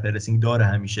برایتون در پرسینگ داره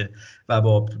همیشه و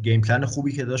با گیم پلن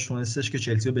خوبی که داشت تونستش که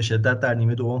چلسی رو به شدت در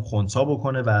نیمه دوم خنثی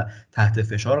بکنه و تحت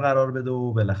فشار قرار بده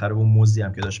و بالاخره اون موزی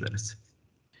هم که داشت برسه.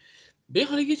 به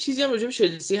حالا یه چیزی هم راجع به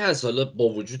چلسی هست، حالا با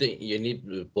وجود یعنی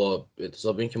با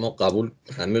اعتصاب این که ما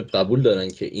همه قبول دارن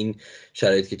که این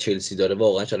شرایط که چلسی داره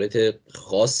واقعا شرایط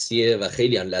خاصیه و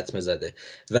خیلی هم لطمه زده،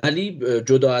 ولی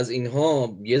جدا از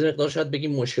اینها یه مقدار شاید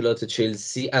بگیم مشکلات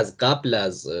چلسی از قبل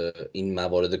از این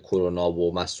موارد کرونا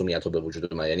و مسئولیت رو به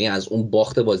وجود اومد. یعنی از اون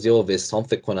باخت بازی با وستهام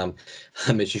فکر کنم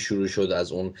همه چی شروع شد،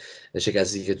 از اون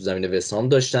شکستی که تو زمین وستهام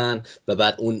داشتن و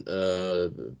بعد اون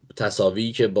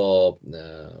تساوی که با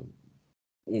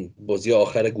اون بازی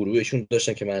آخر گروهشون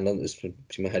داشتن که من الان اسم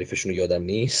تیم حریفشون رو یادم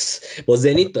نیست، با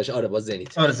زنیت داشت. با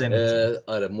زنیت.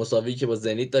 مساوی که با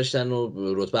زنیت داشتن و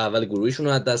رتبه اول گروهشون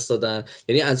رو از دست دادن.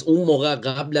 یعنی از اون موقع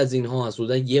قبل از اینها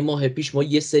حدودا یه ماه پیش ما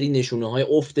یه سری نشونه‌های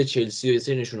افت چلسی و یه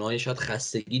سری نشونه‌های شاید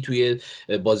خستگی توی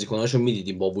بازیکناشو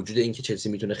می‌دیدیم، با وجود اینکه چلسی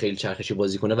میتونه خیلی چرخشی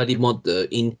بازی کنه ولی ما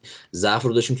این ضعف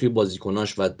رو داشتیم توی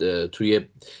بازیکناش و توی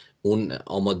اون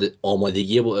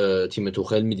آمادگی تیم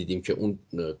توخل میدیدیم که اون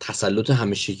تسلط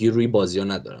همیشگی روی بازی‌ها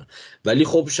ندارن. ولی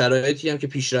خب شرایطی هم که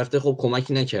پیشرفته خب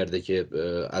کمکی نکرده که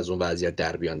از اون وضعیت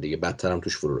در بیان دیگه، بدتر هم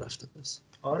توش فرو رفتن.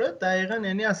 آره دقیقاً،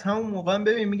 یعنی از همون موقع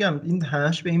ببین میگم این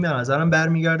همش به این به نظرم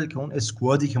برمیگرده که اون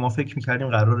اسکوادی که ما فکر می‌کردیم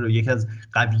قراره یکی از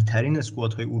قوی‌ترین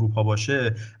اسکوادهای اروپا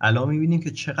باشه، الان می‌بینیم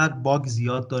که چقدر باگ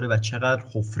زیاد داره و چقدر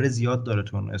حفره زیاد داره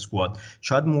تو اون اسکواد.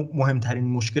 شاید مهمترین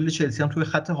مشکل چلسی هم توی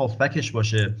خط هافبکش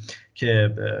باشه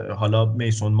که حالا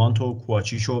میسون مانت و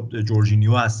کوواچیچ و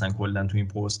جورجینیو هستن کلا تو این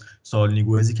پست،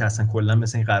 سالنیگوزی که اصلا کلا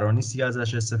مثلا این قرار نیست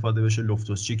ازش استفاده بشه،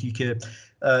 لوفتوس چیکی که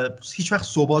هیچ وقت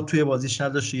ثبات توی بازیش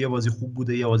نداشته، یه بازی خوب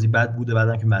بوده یه بازی بد بوده،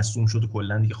 بعدم که مصدوم شد و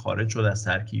کلا دیگه خارج شد از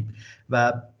ترکیب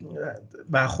و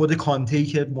خود کانته‌ای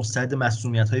که مستعد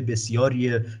مصدومیت‌های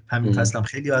بسیاریه، همین فصل هم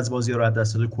خیلی از بازی‌ها رو از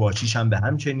دست داده، کوواچیچ هم به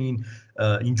همچنین،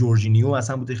 این جورجینیو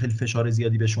مثلا بوده خیلی فشار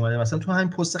زیادی بهش اومده، مثلا تو همین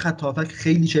پست خط هافک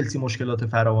خیلی چلسی مشکلات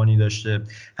فراوانی داشته.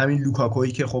 همین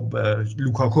لوکاکویی که خب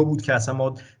لوکاکو بود که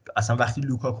اصلا وقتی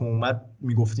لوکاکو اومد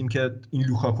میگفتیم که این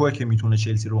لوکاکوه که میتونه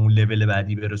چلسی رو اون لول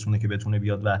بعدی برسونه که بتونه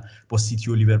بیاد و با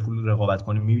سیتی و لیورپول رقابت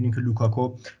کنه. میبینیم که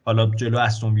لوکاکو حالا جلو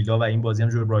استون ویلا و این بازی هم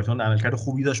جلو برایتون عملکرد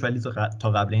خوبی داشت ولی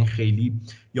تا قبل این خیلی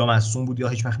یا مصدوم بود یا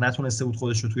هیچ وقت نتونسته بود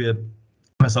خودش رو توی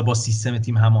مثلا با سیستم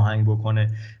تیم هماهنگ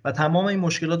بکنه و تمام این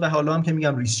مشکلات. و حالا هم که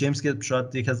میگم ریس جیمز که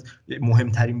شاید یکی از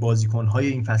مهمترین بازیکن‌های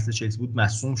این فصل چلسی بود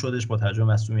مصدوم شدش، با توجه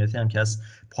به مصدومیتی هم که از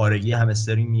پارگی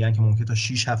همسترینگ میگن که ممکن تا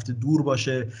 6 هفته دور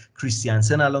باشه.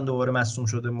 کریستیانسن الان دوباره مصدوم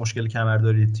شده، مشکل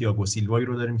کمرداری. تییاگو سیلوایی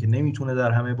رو داریم که نمیتونه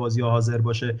در همه بازی‌ها حاضر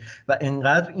باشه و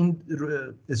انقدر این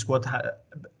اسکواد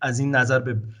از این نظر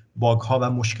به باگ‌ها و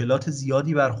مشکلات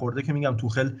زیادی برخورده که میگم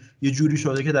توخل یه جوری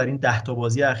شده که در این 10 تا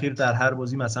بازی اخیر در هر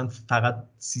بازی مثلا فقط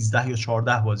 13 یا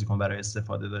 14 بازیکن برای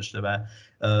استفاده داشته و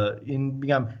این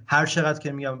میگم هر چقدر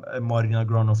که میگم مارینا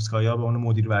گرانوفسکایا به اون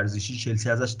مدیر ورزشی چلسی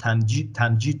ازش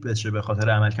تمجید بشه به خاطر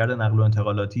عملکرد نقل و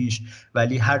انتقالاتیش،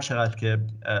 ولی هر چقدر که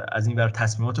از این ور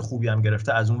تصمیمات خوبی هم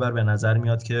گرفته، از اون ور به نظر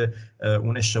میاد که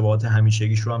اون اشتباهات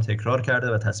همیشگیش رو هم تکرار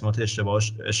کرده و تصمیمات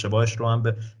اشتباهش رو هم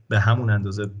به همون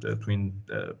اندازه تو این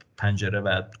پنجره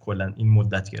و کلا این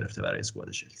مدت گرفته برای اسکواد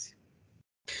چلسی.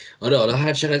 آره حالا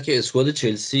هر چقدر که اسکواد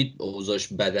چلسی اوضاعش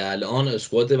بده، الان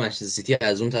اسکواد منچستر سیتی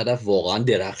از اون طرف واقعا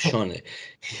درخشانه.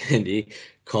 یعنی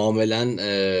کاملا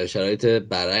شرایط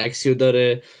برعکسی رو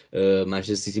داره.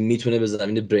 منچستر سیتی میتونه به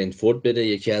زمین برنتفورد بره،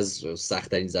 یکی از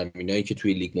سخت‌ترین زمینایی که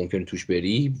توی لیگ ممکنه توش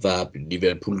بری، و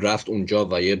لیورپول رفت اونجا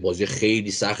و یه بازی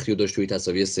خیلی سختی رو داشت توی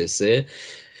تساوی 3-3.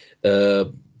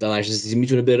 و منچستر سیتی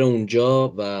میتونه بره اونجا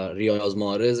و ریاض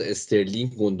محرز،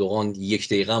 استرلینگ، گوندوغان 1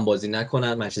 دقیقه هم بازی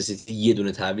نکنن، منچستر سیتی یه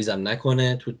دونه تعویض هم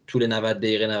نکنه تو طول 90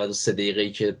 دقیقه 93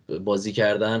 دقیقه‌ای که بازی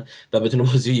کردن و بتونه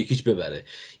بازی رو 1-0 ببره.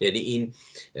 یعنی این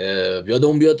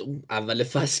یادمون بیاد اول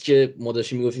فصل که ما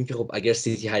داشتیم میگفتیم که خب اگر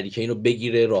سیتی هری کین رو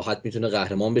بگیره راحت میتونه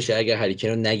قهرمان بشه، اگر هری کین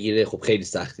رو نگیره خب خیلی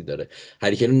سختی داره.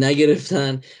 هری کین رو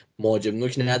نگرفتن، مهاجم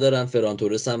نوک ندارن، فران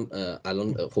تورس هم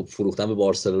الان خب فروختن به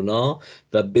بارسلونا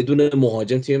و بدون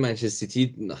مهاجم تیم منچستر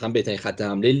سیتی هم بهترین خط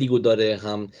حمله لیگو داره،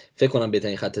 هم فکر کنم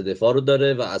بهترین خط دفاع رو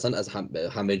داره و اصلا از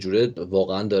همه جوره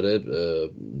واقعا داره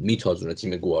میتازونه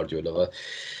تیم گواردیولا. و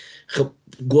خب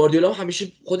گواردیولا همیشه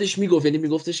خودش میگفت، یعنی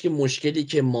میگفتش که مشکلی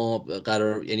که ما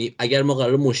قرار، یعنی اگر ما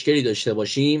قرار مشکلی داشته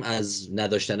باشیم از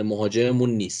نداشتن مهاجممون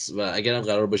نیست و اگر هم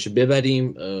قرار باشه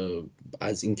ببریم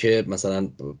از اینکه مثلا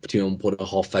تیممون پر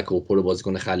هافک و پر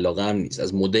بازیکن خلاقه هم نیست،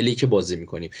 از مدلی که بازی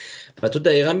میکنیم. و تو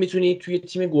دقیقا میتونی توی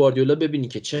تیم گواردیولا ببینی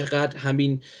که چقدر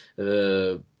همین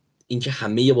اینکه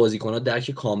همه بازیکن‌ها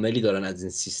درک کاملی دارن از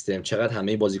این سیستم، چقدر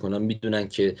همه بازیکن‌ها میدونن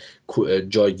که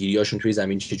جایگیریاشون توی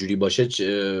زمین چجوری باشه،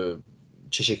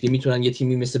 چه شکلی میتونن یه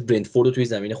تیمی مثل برنتفورد رو توی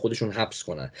زمین خودشون حبس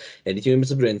کنن. یعنی تیمی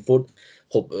مثل برنتفورد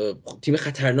خب تیم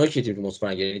خطرناکیه، تیم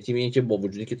مصفر، یعنی تیمی که با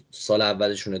وجودی که سال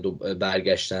اولشون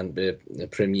برگشتن به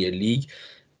پرمیر لیگ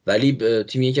ولی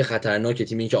تیمی که خطرناکه،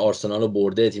 تیمی که آرسنال رو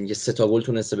برده، تیمی که 3 گل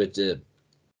تونسته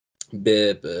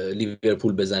به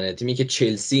لیورپول بزنه، تیمی که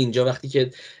چلسی اینجا وقتی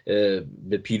که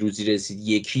به پیروزی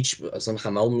رسید 1-0 اصلا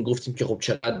هممون میگفتیم که خب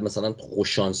چقدر مثلا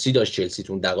خوش شانسی داشت چلسی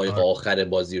تو دقایق آخر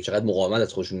بازی و چقدر مقاومت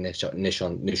از خودشون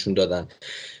نشون دادن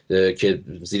که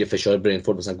زیر فشار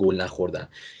برنتفورد مثلا گل نخوردن.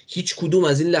 هیچ کدوم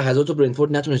از این لحظات رو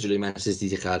برنتفورد نتونست جلوی منچستر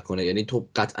سیتی خلق کنه. یعنی تو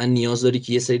قطعا نیاز داری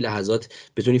که یه سری لحظات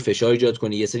بتونی فشار ایجاد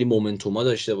کنی، یه سری مومنتوما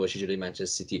داشته باشی جلوی منچستر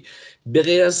سیتی. به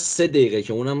غیر از 3 دقیقه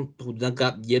که اونم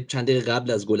حدودا یه چند دقیقه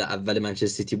قبل از گل اول منچستر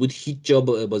سیتی بود، هیچ جا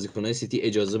بازیکن‌های سیتی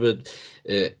اجازه به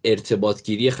ارتباط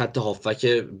گیری خط هافک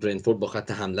برنتفورد با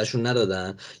خط حملهشون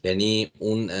ندادن. یعنی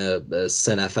اون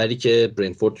 3 نفری که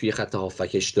برنتفورد توی خط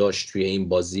هافکش داشت توی این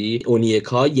بازی،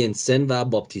 اونیکا، ینسن و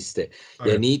باپتیسته،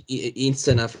 یعنی این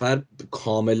 3 نفر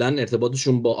کاملا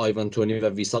ارتباطشون با آیوان تونی و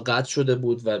ویسا قطع شده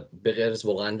بود و به غیر از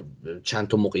واقعا چند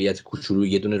تا موقعیت کوچولو،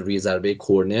 یه دونه روی ضربه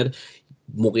کورنر،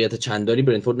 موقعیت چندانی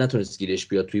برنتفورد نتونست گیرش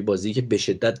بیاد توی بازی که به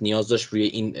شدت نیاز داشت روی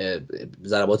این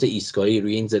ضربات ایستگاهی،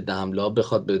 روی این ضد حمله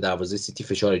بخواد به دروازه سیتی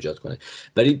فشار ایجاد کنه.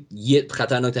 ولی یه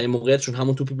خطرناک‌ترین موقعیتشون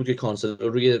همون توپی بود که کانسلو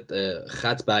روی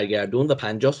خط برگردون و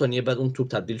 50 ثانیه بعد اون توپ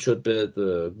تبدیل شد به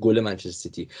گل منچستر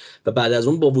سیتی. و بعد از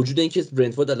اون با وجود اینکه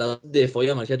برنتفورد علاوه دفاعی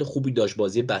عملکرد خوبی داشت،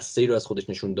 بازی بسته‌ای رو از خودش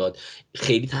نشون داد،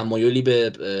 خیلی تمایلی به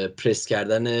پرس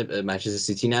کردن منچستر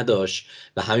سیتی نداشت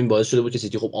و همین باعث شده بود که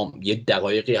سیتی خب یه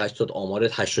دقایقی 80 آمار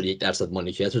 81%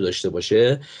 مالکیت رو داشته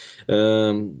باشه.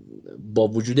 با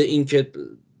وجود اینکه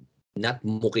نه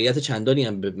موقعیت چندانی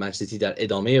هم به منچستر سیتی در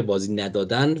ادامه بازی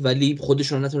ندادن ولی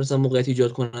خودشون نتونستن موقعیت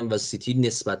ایجاد کنن و سیتی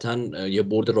نسبتاً یه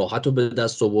برد راحت رو به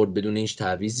دست آورد بدون هیچ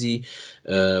تعویضی.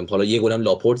 حالا یه گل هم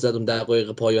لاپورت زد اون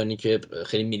دقایق پایانی که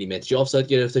خیلی میلیمتری آفساید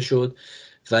گرفته شد،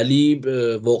 ولی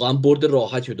واقعا برد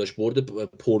راحتی داشت، برد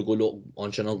پرگل و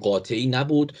آنچنان قاطعی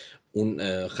نبود.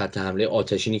 اون خط حمله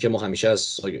آتشینی که ما همیشه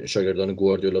از شاگردان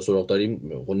گواردیولا سراغ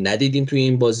داریم ندیدیم توی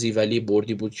این بازی، ولی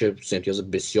بردی بود که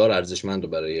امتیاز بسیار ارزشمند رو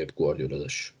برای گواردیولا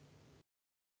داشت.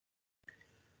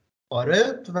 آره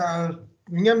و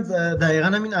میگم دقیقاً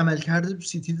هم این عملکرد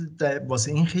سیتی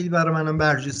واسه این خیلی برای منم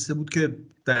برجسته بود که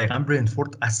دقیقاً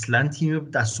برنتفورد اصلا تیم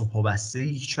دست و پا بسته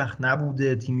هیچ وقت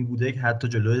نبوده، تیمی بوده که حتی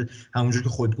جلوی همونجور که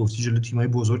خود گفتی جلوی تیمای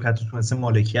بزرگ حتی تونسته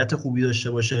مالکیت خوبی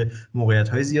داشته باشه،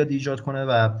 موقعیت‌های زیادی ایجاد کنه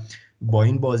و با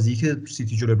این بازی که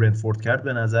سیتی جلوی برنتفورد کرد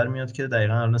به نظر میاد که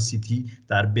دقیقاً الان سیتی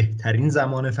در بهترین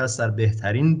زمان فصل، در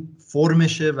بهترین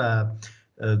فرمشه و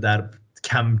در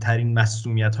کمترین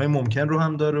مصدومیت‌های ممکن رو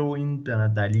هم داره و این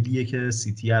دلیلیه که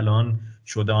سیتی الان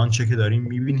شده آنچه که داریم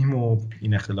می‌بینیم و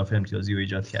این اختلاف امتیازی رو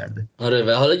ایجاد کرده. آره و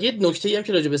حالا یه نکته‌ای هم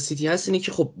که راجع به سیتی هست اینه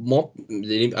که خب ما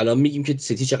داریم الان میگیم که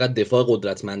سیتی چقدر دفاع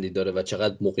قدرتمندی داره و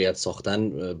چقدر موقعیت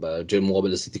ساختن جلوی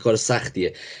مقابل سیتی کار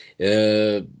سختیه.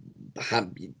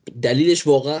 دلیلش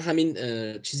واقعا همین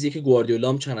چیزیه که گواردیولا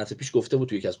هم چند هفته پیش گفته بود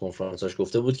توی یکی از کنفرانس‌هاش،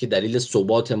 گفته بود که دلیل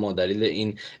ثبات ما، دلیل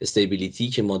این استیبیلیتی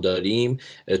که ما داریم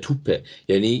توپه.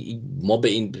 یعنی ما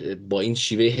با این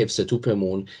شیوه حفظ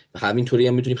توپمون همینطوری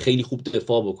هم میتونیم خیلی خوب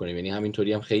دفاع بکنیم، یعنی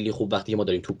همینطوری هم خیلی خوب وقتی که ما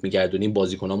داریم توپ میگردونیم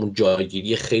بازیکنامون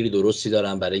جایگیری خیلی درستی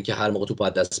دارن برای اینکه هر موقع توپ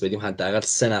از دست بدیم حداقل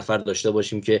 3 نفر داشته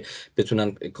باشیم که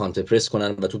بتونن کانتر پرس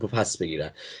کنن و توپو پس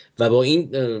بگیرن. و با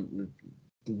این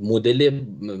مدل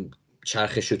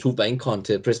چرخش توپ و این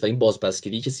کانتر پرس و این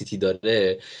بازپسگیری که سیتی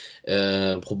داره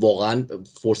خب واقعا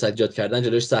فرصت ایجاد کردن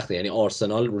جلوش سخته. یعنی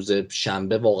آرسنال روز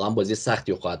شنبه واقعا بازی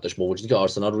سختی خواهد داشت، با وجودی که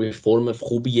آرسنال روی فرم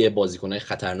خوبیه، بازیکنای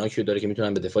خطرناکی داره که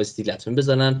میتونن به دفاع سیتی لطمه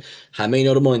بزنن، همه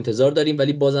اینا رو ما انتظار داریم،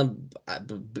 ولی بازم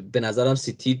به نظرم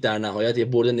سیتی در نهایت یه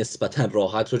برد نسبتا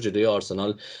راحت رو جلوی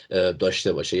آرسنال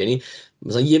داشته باشه. یعنی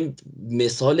مثلا یه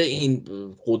مثال این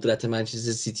قدرت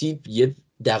منچستر سیتی یه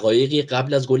دقایقی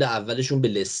قبل از گل اولشون به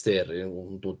لستر،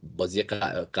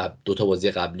 دو تا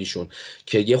بازی قبلیشون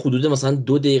که یه حدود مثلا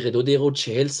 2 دقیقه و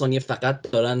 40 ثانیه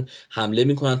فقط دارن حمله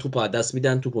میکنن، توپو از دست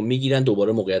میدن، توپو میگیرن،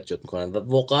 دوباره موقعیت ایجاد میکنن و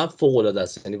واقعا فوق العاده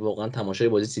است. یعنی واقعا تماشای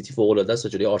بازی سیتی فوق العاده است و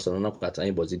جلوی آرسنال هم قطعا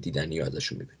این بازی دیدنی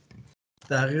ازشون میبینیم.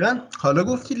 دقیقاً. حالا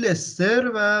گفتی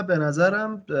لستر و به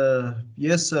نظرم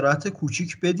یه استراحت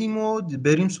کوچیک بدیم و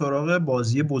بریم سراغ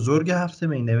بازی بزرگ هفته،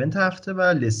 مین ایونت هفته و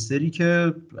لستری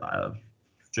که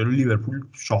جلو لیورپول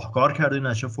شاهکار کرده،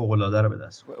 نشه فوق‌العاده رو به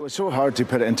دست. It was so hard to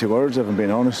put it into words, if I'm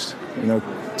being honest. You know,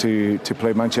 to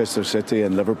play Manchester City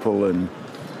and Liverpool and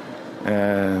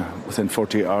within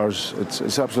 48 hours,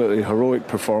 it's absolutely heroic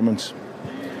performance.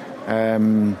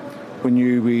 We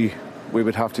knew we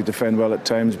would have to defend well at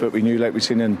times, but we knew, like we've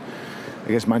seen in, I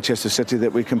guess, Manchester City,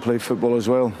 that we can play football as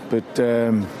well. But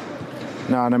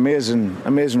an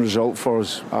amazing result for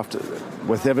us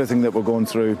with everything that we're going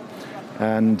through.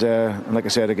 And like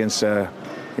I said, against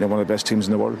one of the best teams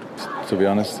in the world. To be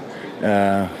honest,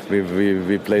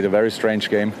 we played a very strange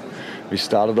game. We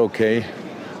started okay,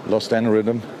 lost any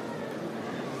rhythm,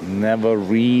 never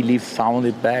really found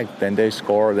it back. Then they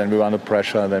scored, then we were under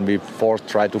pressure, then we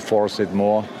tried to force it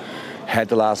more. Had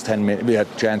the last 10 minutes, we had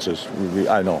chances.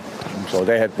 I know. So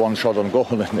they had one shot on goal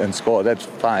and scored. That's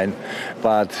fine,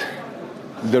 but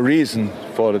the reason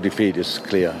for the defeat is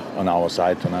clear on our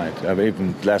side tonight.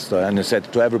 Even Leicester, and I said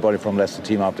to everybody from Leicester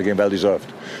team after the game, well deserved,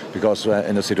 because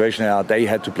in the situation they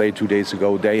had to play 2 days ago,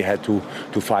 they had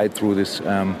to fight through this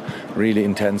really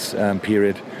intense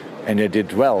period, and they did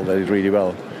well. They did really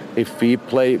well. If we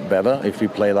play better, if we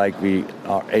play like we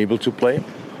are able to play,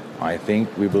 I think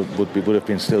we would have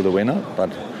been still the winner.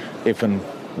 But if and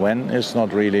when is not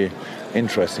really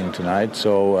interesting tonight.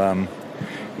 So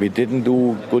we didn't do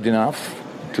good enough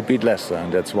to beat Leicester, and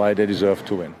that's why they deserve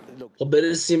to win. خب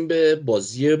برسیم به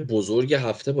بازی بزرگ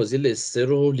هفته، بازی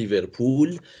لستر و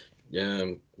لیورپول.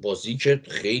 بازی که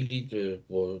خیلی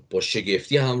با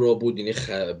شگفتی همراه بود. یعنی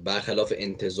برخلاف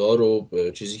انتظار و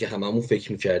چیزی که هممون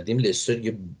فکر می‌کردیم، لستر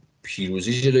یه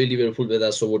پیروزی جلوی لیورپول به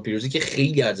دست آورد، پیروزی که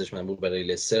خیلی ارزشمند بود برای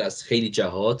لستر از خیلی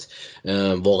جهات.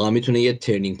 واقعا میتونه یه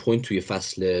ترنینگ پوینت توی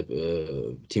فصل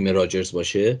تیم راجرز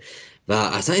باشه و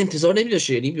اصلا انتظار نمی‌داشت.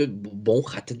 یعنی با اون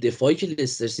خط دفاعی که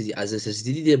لستر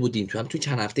سیتی دیده بودیم تو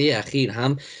چند هفته اخیر،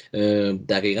 هم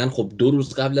دقیقاً خب 2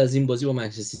 روز قبل از این بازی با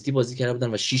منچستر سیتی بازی کرده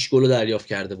بودن و 6 گل رو دریافت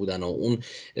کرده بودن و اون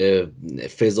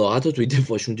فضاحت رو توی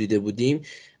دفاعشون دیده بودیم،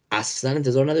 اصلا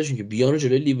انتظار نداشتیم که بیان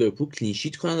جلوی لیورپول کلین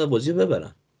شیت کنن و بازی رو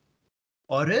ببرن.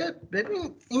 آره ببین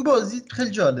این بازی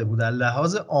خیلی جالب بود از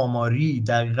لحاظ آماری،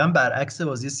 دقیقاً برعکس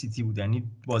بازی سیتی بود. یعنی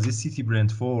بازی سیتی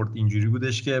برنتفورد اینجوری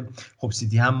بودش که خب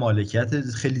سیتی هم مالکیت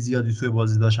خیلی زیادی توی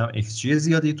بازی داشت، هم ایکس جی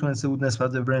زیادی تونسته بود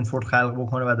نسبت به برنتفورد خلق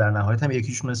بکنه و در نهایت هم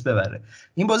یکیش تونست ببره.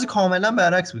 این بازی کاملا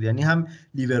برعکس بود. یعنی هم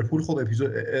لیورپول خب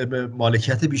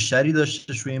مالکیت بیشتری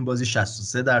داشت روی این بازی،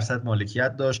 63%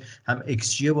 مالکیت داشت، هم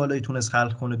ایکس جی بالایی تونست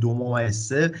خلق کنه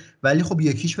 2.3، ولی خب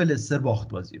یکیش به لستر باخت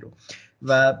بازی رو.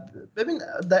 و ببین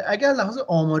اگر لحاظ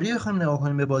آماری بخوایم نگاه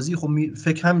کنیم به بازی، خب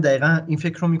فکر هم دقیقاً این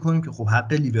فکر رو می‌کنیم که خب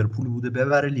حق لیورپول بوده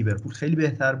ببره، لیورپول خیلی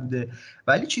بهتر بوده.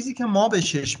 ولی چیزی که ما به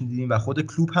چشم دیدیم و خود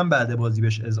کلوب هم بعد بازی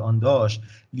بهش اذعان داشت،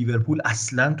 لیورپول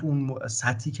اصلاً تو اون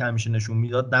سطحی که همیشه نشون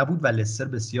میداد نبود و لستر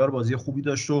بسیار بازی خوبی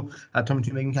داشت و حتی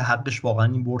میتونیم بگیم که حقش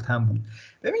واقعاً این برد هم بود.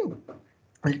 ببین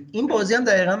این بازی هم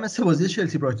دقیقاً مثل بازی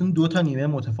چلسی برایتون 2 تا نیمه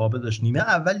متفاوت داشت. نیمه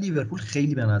اول لیورپول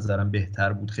خیلی به نظرم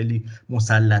بهتر بود، خیلی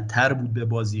مسلط‌تر بود به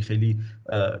بازی، خیلی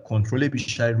کنترل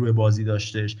بیشتری روی بازی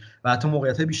داشتش و حتی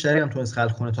موقعیت بیشتری هم تونست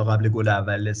خلق کنه تا قبل گل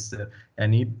اول لستر.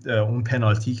 یعنی اون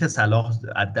پنالتی که صلاح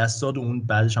از دست داد و اون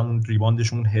بعدش هم اون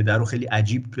ریباندش، اون هدر رو خیلی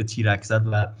عجیب به تیرک زد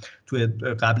و تو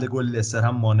قبل گل لستر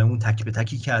هم مانع اون تک به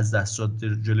تکی که از دست داد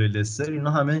جلوی لستر.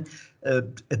 اینا همه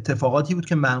اتفاقاتی بود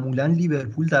که معمولا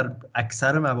لیورپول در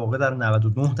اکثر مواقع، در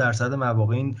 99%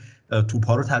 مواقع این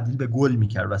توپا رو تبدیل به گل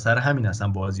میکرد و سر همین اصلا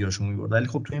بازیاشون میبرد. ولی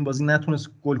خب تو این بازی نتونست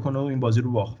گل کنه و این بازی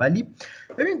رو باخت. ولی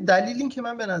ببین دلیل این که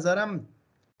من به نظرم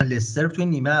لستر توی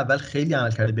نیمه اول خیلی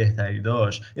عملکرد بهتری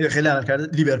داشت، خیلی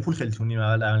عملکرد لیورپول خیلی تو نیمه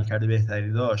اول عملکرد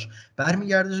بهتری داشت،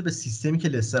 برمیگرده به سیستمی که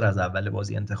لستر از اول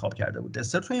بازی انتخاب کرده بود.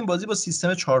 لستر توی این بازی با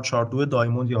سیستم 4-4-2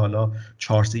 دایموند یا حالا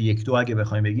 4-3-1-2 اگه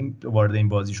بخوایم بگیم وارد این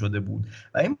بازی شده بود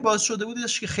و این باعث شده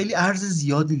بودش که خیلی عرض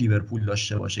زیادی لیورپول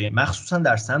داشته باشه، مخصوصا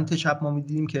در سمت چپ ما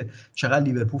می‌دیدیم که چقدر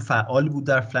لیورپول فعال بود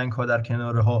در فلنک ها، در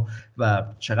کناره ها و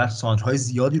چقدر سانترهای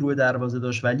زیادی روی دروازه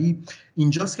داشت. ولی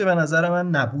اینجاست که به نظر من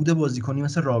نبود بازیکنی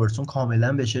مثل رابرتسون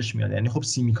کاملا به چشم میاد. یعنی خب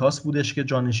سیمیکاس بودش که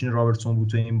جانشین رابرتسون بود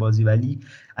تو این بازی، ولی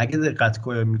اگه دقت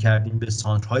می‌کردیم به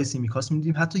سانترهای سیمیکاس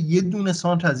می‌دیدیم حتی یه دونه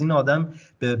سانتر از این آدم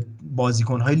به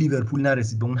بازیکن‌های لیورپول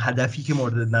نرسید، به اون هدفی که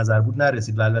مورد نظر بود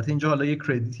نرسید. و البته اینجا حالا یه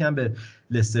کردیتی هم به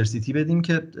لستر سیتی بدیم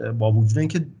که با وجود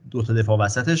اینکه دو تا دفاع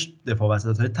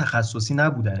وسط‌های تخصصی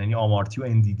نبودن، یعنی آمارتی و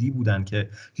اندیدی بودن که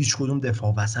هیچ کدوم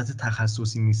دفاع وسط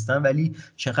تخصصی نیستن، ولی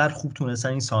چقدر خوب تونستن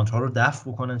این سانترها رو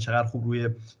دفع بکنن، چقدر خوب روی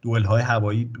دوئل‌های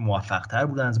هوایی موفق‌تر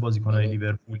بودن از بازیکن‌های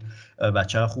لیورپول و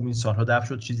چقدر خوب این سانترها دفع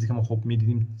شد، چیزی که ما خب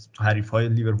می‌دیدیم تو حریف‌های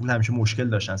لیورپول همیشه مشکل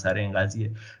داشتن سر این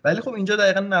قضیه. ولی خب اینجا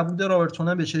دقیقاً نبود رابرتسون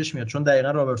هم به چشم میاد، چون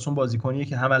دقیقاً رابرتسون بازیکنیه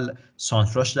که هم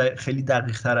سانتراش خیلی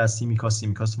دقیق‌تر از سیمیکاس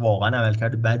واقعاً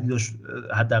عملکرد بدی داشت،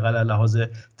 حداقل از لحاظ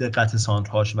دقت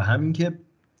سانترهاش، و همین که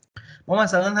ما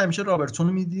مثلا همیشه رابرتسون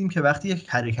رو می‌دیدیم که وقتی یک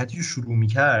حرکتی رو شروع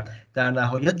می‌کرد در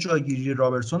نهایت جایگیری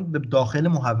رابرتسون به داخل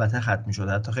محوطه ختم می‌شد،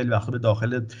 حتی خیلی وقتا به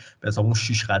داخل به حساب اون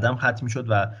 6 قدم ختم می‌شد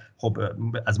و خب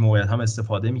از موقعیت هم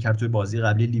استفاده می‌کرد. توی بازی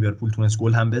قبلی لیورپول تونست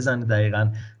گل هم بزنه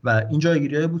دقیقاً، و این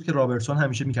جایگیری‌ها بود که رابرتسون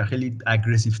همیشه می‌کرد، خیلی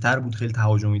اگریسیوتر بود، خیلی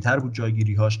تهاجمی‌تر بود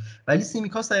جایگیری‌هاش. ولی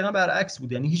سیمیکاس دقیقاً برعکس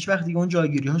بود، یعنی هیچ وقت دیگه اون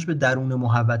جایگیری‌هاش به درون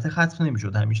محوطه ختم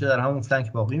نمی‌شد، همیشه در همون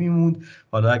فلنک باقی می‌موند.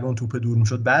 حالا اگه اون توپ دور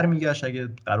می‌شد برمیگشت، اگه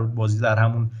قرار بازی در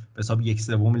همون به حساب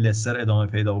 1/3 لستر ادامه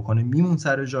پیدا بکنه میمون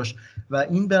سر جاش. و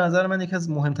این به نظر من یکی از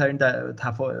مهمترین به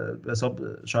حساب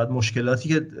شاید مشکلاتی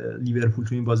که لیورپول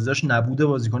تو این بازی داشت نبود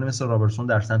بازیکن مثل رابرتسون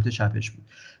در سمت چپش بود.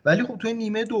 ولی خب توی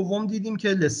نیمه دوم دیدیم که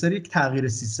لستر یک تغییر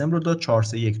سیستم رو داد،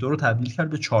 4-3-1-2 رو تبدیل کرد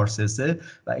به 4-3-3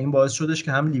 و این باعث شدش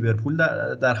که هم لیورپول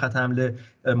در خط حمله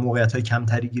موقعیت‌های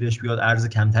کمتری گیرش بیاد، عرض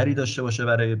کمتری داشته باشه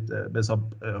برای به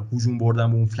حساب هجوم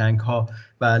بردن به اون فلنک ها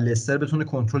و لستر بتونه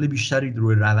کنترل بیشتری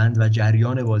روی روند و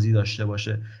جریان بازی داشته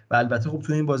باشه. و البته خب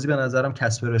توی این بازی به نظرم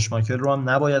کسپر اشمایکل رو هم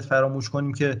نباید فراموش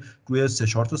کنیم که روی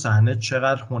 3-4 تا صحنه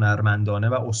چقدر هنرمندانه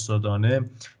و استادانه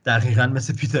دقیقاً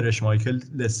مثل پیتر اشمایکل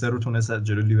لستر رو تونست از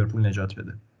جلوی لیورپول نجات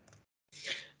بده.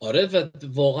 آره و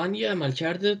واقعا یه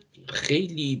عملکرد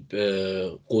خیلی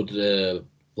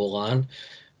واقعا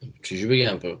چجوری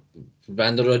بگم،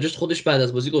 بندر راجرز خودش بعد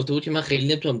از بازی گفته بود که من خیلی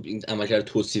نمیتونم این عملکرد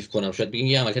توصیف کنم، شاید بگیم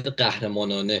یه عملکرد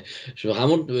قهرمانانه.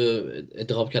 همون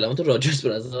انتخاب کلمات راجرز به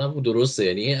نظرم درسته،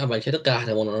 یعنی این عملکرد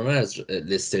قهرمانانه از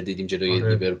لستر دیدیم جلوی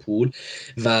لیورپول.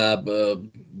 و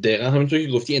دقیقاً همونطور که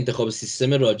گفتی انتخاب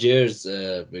سیستم راجرز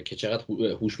که چقدر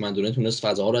هوشمندانه تونست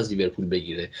فضاها رو از لیورپول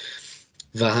بگیره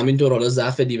و همینطور حالا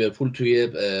ضعف لیورپول توی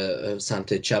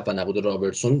سمت چپ و نبود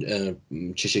رابرتسون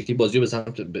چه شکلی بازی رو به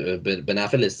سمت به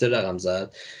نفع لستر رقم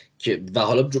زد. که و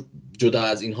حالا جدا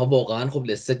از اینها واقعا خب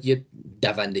لستر یه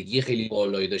دوندگی خیلی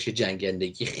بالایی داشت، یه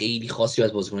جنگندگی خیلی خاصی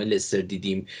از بازیکنان لستر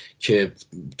دیدیم که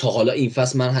تا حالا این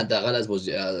فصل من حداقل از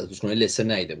بازیکنان لستر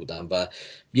ندیده بودم و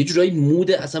یه جورایی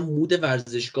مود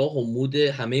ورزشگاه و مود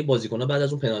همه بازیکن‌ها بعد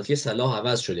از اون پنالتی صلاح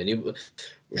عوض شد. یعنی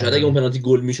شاید اگه اون پنالتی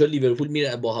گل میشد لیورپول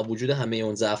میره با وجود همه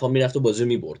اون ضعف‌ها میرفت و بازی رو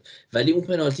میبرد، ولی اون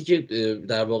پنالتی که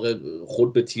در واقع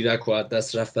خورد به تیرک و از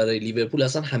دست رفت برای لیورپول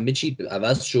اصلا همه چی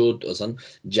عوض شد. اصلا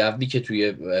جوی که توی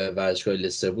ورزشگاه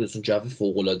لستر بود اصلا جو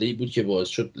فوق‌العاده‌ای بود که باعث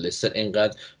شد لستر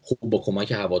انقدر خوب با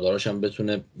کمک هواداراش هم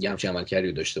بتونه یه همچین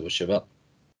عملکردی داشته باشه. و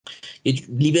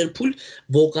لیورپول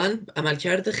واقعا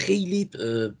عملکرد خیلی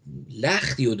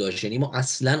لختی رو داشت، یعنی ما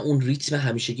اصلا اون ریتم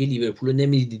همیشگی لیورپول رو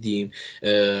نمیدیدیم.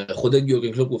 خود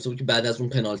یورگن کلوپ گفته بود که بعد از اون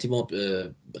پنالتی ما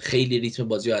خیلی ریتم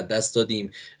بازی رو از دست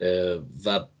دادیم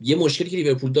و یه مشکلی که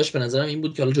لیورپول داشت به نظرم این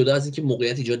بود که حالا جدا از اینکه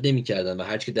موقعیت ایجاد نمی‌کردن و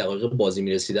هر چی که دقایق بازی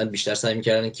می‌رسیدن بیشتر سعی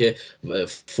می‌کردن که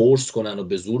فورس کنن و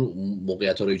به زور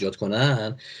موقعیت‌ها رو ایجاد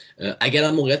کنن، اگر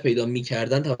هم موقعیت پیدا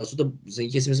می‌کردن توسط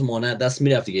کسی مثل مانع دست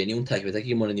می‌رفت دیگه. یعنی اون تک به تکی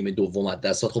که ما نیمه دوم از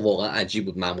دست داد خب واقعا عجیب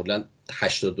بود، معمولا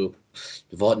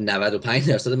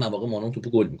 95% مواقع مانون توپو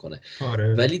گل میکنه.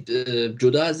 آره. ولی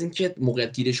جدا از این که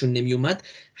موقعیت گیرشون نمیومد،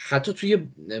 حتی توی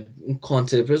اون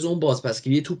کانتر پرز و اون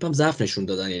بازپسگیری توپ هم ضعف نشون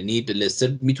دادن. یعنی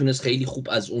لستر میتونست خیلی خوب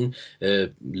از اون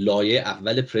لایه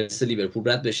اول پرس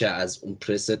لیورپول رد بشه، از اون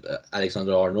پرس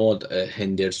الکساندر آرنولد،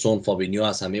 هندرسون، فابینیو،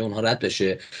 از همه اونها رد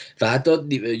بشه و حتی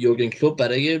یورگن کلوپ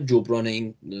برای جبران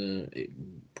این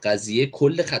قضیه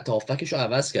کل خط هافبکش رو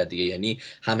عوض کرد دیگه. یعنی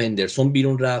هم هندرسون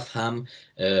بیرون رفت، هم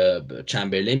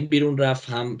چمبرلین بیرون رفت،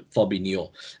 هم فابینیو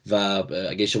و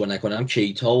اگه اشتباه نکنم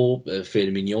کیتا و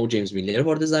فرمینیو و جیمز میلر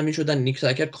وارد زمین شدن. نیک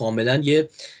سعی کرد کاملا یه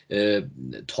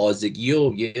تازگی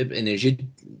و یه انرژی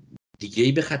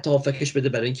دیگه‌ای به خط هافکش بده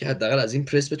برای اینکه حداقل از این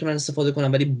پرس بتونن استفاده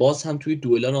کنن، ولی باز هم توی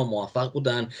دوئلا ناموفق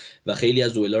بودن و خیلی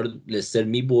از دوئلا رو لستر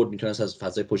میبرد، میتونست از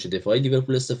فضای پشت دفاعی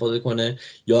لیورپول استفاده کنه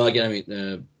یا اگر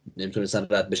نمیتونستن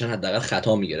رد بشن حداقل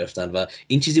خطا میگرفتن و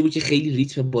این چیزی بود که خیلی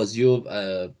ریتم بازی رو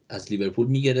از لیورپول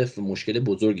میگرفت و مشکل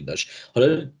بزرگی داشت.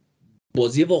 حالا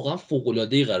بازی واقعا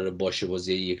فوق‌العاده‌ای قرار باشه،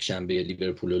 بازی یک شنبه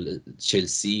لیورپول و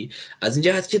چلسی، از این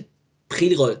جهت که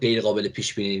خیلی غیر قابل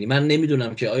پیش بینی. من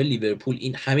نمیدونم که آیا لیورپول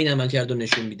این همین عملکرد رو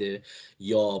نشون میده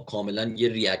یا کاملا یه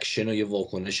ریاکشن و یه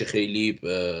واکنش خیلی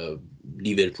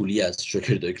لیورپولی از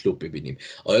شاگردای کلوب ببینیم.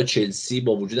 آیا چلسی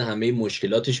با وجود همه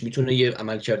مشکلاتش میتونه یه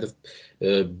عملکرد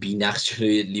بی‌نقص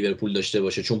جلوی لیورپول داشته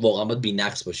باشه؟ چون واقعا باید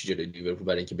بی‌نقص باشی جلوی لیورپول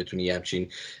برای اینکه بتونی یه همچین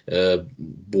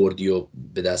بردی رو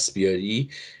به دست بیاری،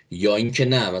 یا اینکه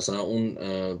نه مثلا اون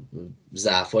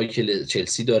ضعفایی که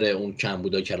چلسی داره، اون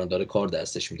کمبودایی که الان داره کار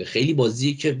دستش میده. خیلی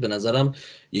بازیه که به نظرم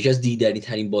یکی از دیدنی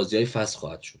ترین بازی‌های فصل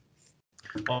خواهد شد.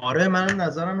 آره منم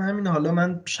نظرم همین. حالا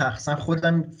من شخصا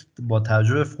خودم با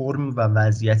توجه فرم و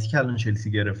وضعیتی که الان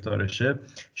چلسی گرفتارشه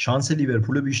شانس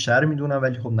لیورپول رو بیشتر میدونم،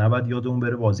 ولی خب نباید یادمون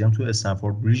بره بازی هم تو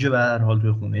استنفورد بریج و هر حال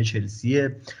تو خونه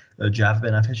چلسیه، جو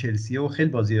به نفع چلسیه و خیلی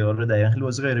بازی رو دقیقاً خیلی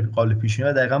بازی غیر قابل پیش بینی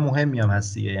و دقیقاً مهمی هم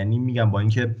هست دیگه. یعنی میگم با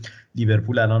اینکه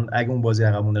لیورپول الان اگه اون بازی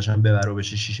عقب مونده‌ش هم ببره و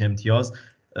بشه 6 امتیاز،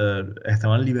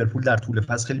 احتمال لیورپول در طول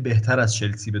فصل خیلی بهتر از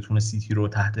چلسی بتونه سیتی رو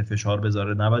تحت فشار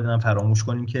بذاره. نباید هم فراموش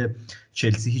کنیم که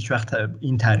چلسی هیچ وقت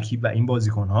این ترکیب و این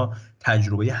بازیکن‌ها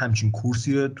تجربه همچین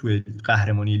کورسی رو توی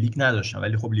قهرمانی لیگ نداشتن،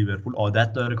 ولی خب لیورپول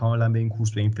عادت داره کاملا به این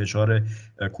کورس، به این فشار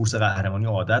کورس قهرمانی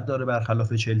عادت داره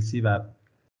برخلاف چلسی و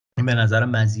این به نظر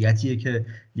مزیتیه که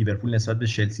لیورپول نسبت به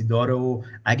چلسی داره و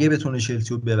اگه بتونه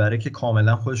چلسی رو ببره که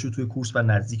کاملا خودش رو توی کورس و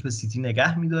نزدیک به سیتی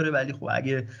نگه میداره. ولی خب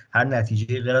اگه هر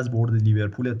نتیجه غیر از برد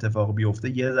لیورپول اتفاق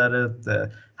بیفته یه ذره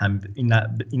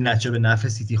این نتیجه به نفع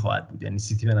سیتی خواهد بود. یعنی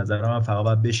سیتی به نظر من فقط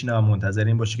باید بشینه و منتظر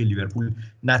این باشه که لیورپول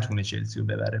نتونه چلسی رو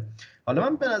ببره. حالا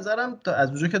من به نظرم از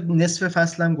اونجایی که نصف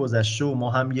فصلم گذشته و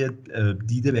ما هم یه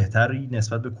دید بهتری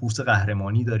نسبت به کورس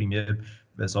قهرمانی داریم، یه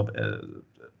به حساب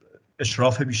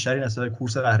اشراف بیشتری نسبت به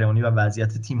کورس قهرمانی و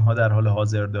وضعیت تیم‌ها در حال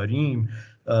حاضر داریم،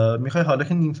 میخوای حالا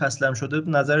که نیم فصل هم شده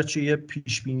نظرت چیه؟ یه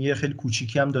پیش بینی خیلی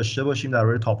کوچیکی هم داشته باشیم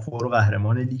درباره تاپ 4 و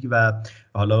قهرمان لیگ و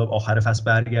حالا آخر فصل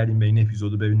برگردیم به این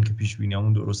اپیزودو ببینیم که پیش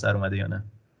بینیامون درست در اومده یا نه.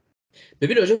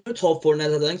 ببین راجع به تاپ 4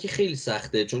 نزدن که خیلی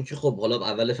سخته، چون که خب حالا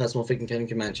اول فصل ما فکر می‌کردیم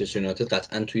که منچستر یونایتد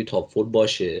قطعاً توی تاپ 4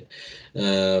 باشه،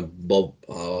 با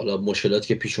حالا مشکلاتی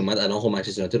که پیش اومد الان خب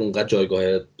منچستر یونایتد اونقدر جایگاه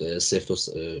سفت و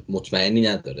مطمئنی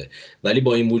نداره، ولی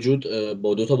با این وجود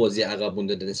با دو تا بازی عقب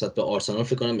مونده نسبت به آرسنال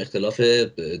فکر کنم اختلاف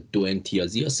 2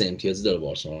 امتیازی یا 3 امتیازی داره با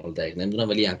آرسنال، دقیق نمیدونم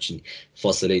ولی همچین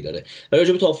فاصله‌ای داره. ولی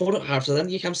راجع به تاپ 4 حرف زدن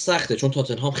یکم سخته چون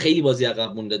تاتنهام خیلی بازی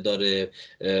عقب مونده داره،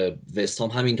 وست هم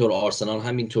همینطور، آرسنال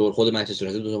همینطور، خود منچستر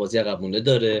یونایتد دو تا بازی عقب مونده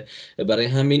داره. برای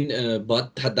همین باید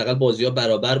حداقل بازی‌ها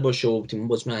برابر باشه و تیم‌ها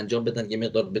بازیشون انجام بدن یه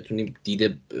مقدار بتونیم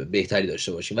دید بهتری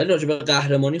داشته باشیم. ولی راجع به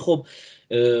قهرمانی خب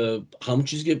همون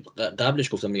چیزی که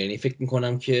قبلش گفتم، یعنی فکر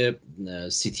میکنم که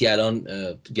سیتی الان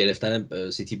گرفتن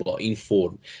سیتی با این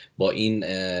فرم، با این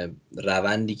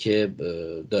روندی که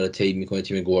داره طی میکنه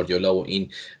تیم گواردیولا و این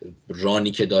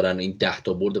رانی که دارن، این 10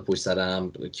 تا برد پشت سر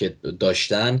هم که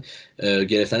داشتن،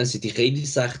 گرفتن سیتی خیلی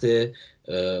سخته،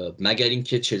 مگر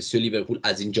اینکه چلسی و لیورپول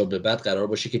از اینجا به بعد قرار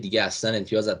باشه که دیگه اصلا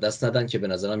امتیاز از دست ندن که به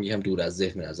نظرم یکم دور از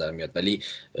ذهن نظر میاد. ولی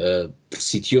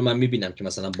سیتی رو من میبینم که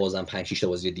مثلا بازم 5-6 تا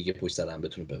بازی دیگه پشت سر هم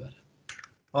بتونه ببره.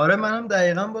 آره منم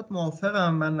دقیقاً باید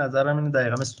موافقم. من نظرم اینه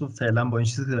دقیقاً مثل تو فعلا با این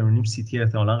چیزی که داریم سیتی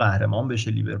احتمالاً قهرمان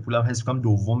بشه، لیورپول هم حس می‌کنم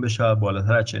دوم بشه و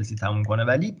بالاتر از چلسی تموم کنه.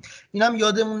 ولی اینم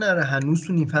یادمون نره هنوز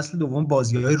تو نیم فصل دوم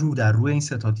بازی‌های رو در رو این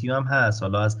سه تا تیم هم هست.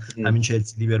 حالا از همین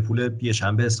چلسی لیورپول یه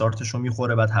شنبه استارتش رو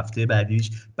می‌خوره، بعد هفته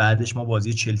بعدش ما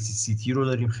بازی چلسی سیتی رو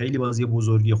داریم، خیلی بازی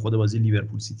بزرگی، خود بازی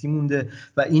لیورپول سیتی مونده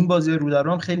و این بازی رو در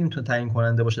رو هم خیلی میتونه تعیین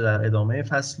کننده باشه در ادامه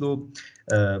فصل و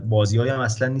بازی‌های هم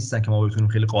اصلا نیستن که ما بتونیم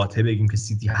خیلی قاطع بگیم که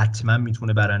سیتی حتما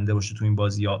میتونه برنده باشه تو این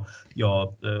بازی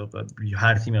یا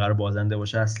هر تیمی قرار بازنده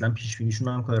باشه. اصلا پیش بینیشون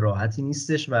هم کار راحتی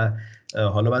نیستش و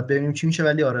حالا باید ببینیم چی میشه.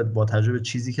 ولی آره با تجربه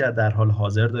چیزی که در حال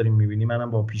حاضر داریم می‌بینیم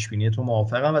منم با پیش بینی تو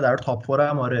موافقم و در تاپ 4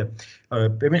 هم آره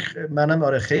ببین منم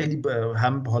آره خیلی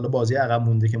هم حالا بازی عقب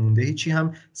مونده که مونده هیچی،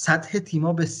 هم سطح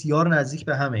تیم‌ها بسیار نزدیک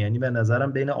به همه. یعنی به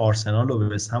نظرم بین آرسنال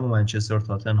و وست هم و منچستر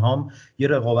تاتنهام یه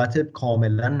رقابت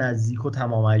کاملا نزدیک و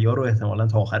تمام عیار رو احتمالاً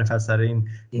تا آخر فصل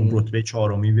این رتبه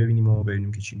چهارمی ببینیم و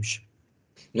ببینیم که چی میشه.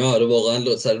 نه آره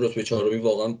واقعا سر رتبه 4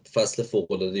 واقعا فصل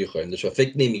فوق العاده خواهیم داشت و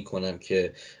فکر نمی کنم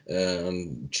که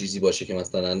چیزی باشه که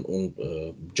مثلا اون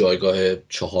جایگاه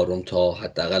 4 تا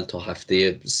حداقل تا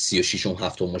هفته 36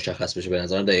 هفته مشخص بشه. به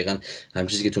نظرم دقیقاً همین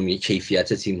چیزی که تو میگی،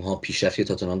 کیفیت تیم ها، پیشرفتی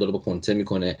تاتنهام داره با کنته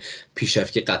میکنه،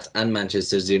 پیشرفتی که قطعا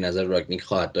منچستر زیر نظر راگنیک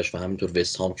خواهد داشت و همینطور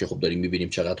وست هام که خب داریم میبینیم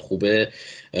چقدر خوبه،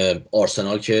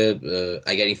 آرسنال که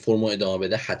اگر این فرمو ادامه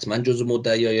بده حتما جزو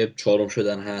مدعیای 4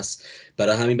 شدن هست.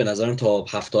 برای همین به نظرم تا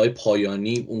هفته‌های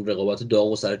پایانی اون رقابت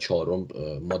داغ و سر 4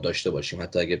 ما داشته باشیم،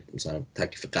 حتی اگه مثلا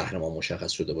تکلیف قهرمان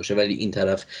مشخص شده باشه، ولی این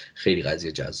طرف خیلی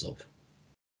قضیه جذاب.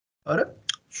 آره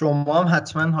شما هم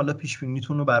حتما حالا پیش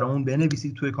بینیتون رو برامون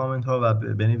بنویسید توی کامنت ها و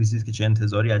بنویسید که چه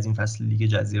انتظاری از این فصل لیگ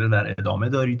جزیره در ادامه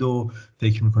دارید و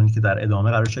فکر میکنید که در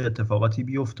ادامه قرار چه اتفاقاتی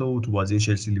بیفته و تو بازی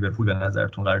چلسی لیورپول به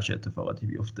نظرتون قرار چه اتفاقاتی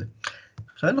بیفته.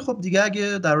 خیلی خب دیگه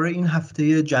اگه در مورد این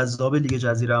هفته جذاب لیگ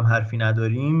جزیره هم حرفی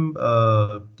نداریم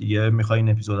دیگه میخواین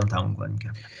اپیزودم تموم کنیم که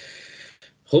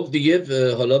خب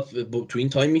دیگه حالا تو این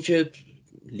تایمی که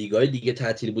لیگ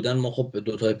تعطیل بودن ما خب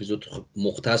 2 تا اپیزود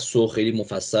مختص و خیلی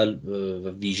مفصل و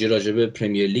ویژه راجع به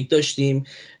پرمیر لیگ داشتیم.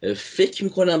 فکر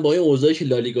میکنم با این اوضاعی که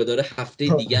لالیگا داره هفته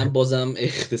دیگه هم بازم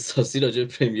اختصاصی راجع به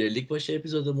پرمیر لیگ باشه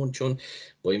اپیزودمون، چون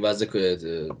با این وضع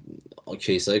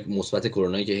کیسای مثبت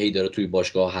کرونا که هی داره توی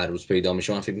باشگاه هر روز پیدا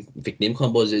میشه، من فکر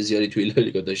نمی‌کنم بازی زیادی توی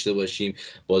لالیگا داشته باشیم.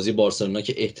 بازی بارسلونا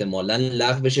که احتمالاً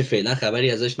لغو بشه، فعلا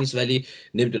خبری ازش نیست، ولی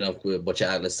نمیدونم با چه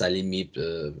عقل سلیمی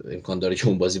امکان داره که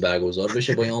اون بازی برگزار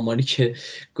بشه با این آماری که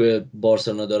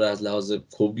بارسلونا داره از لحاظ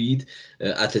کووید.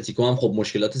 اتلتیکو هم خب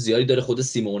مشکلات زیادی داره، خود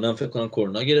سیمون هم فکر کنم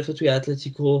کرونا گرفته توی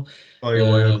اتلتیکو.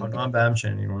 وایکانو هم به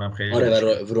همچنین اونم خیلی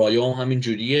آره و رایو هم همین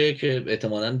جوریه که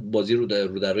احتمالاً بازی رو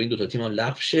در این 2 تا تیم هم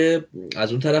لغو شه.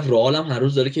 از اون طرف رئال هم هر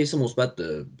روز داره کیس مثبت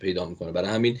پیدا میکنه، برای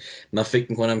همین من فکر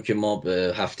میکنم که ما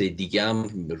هفته دیگه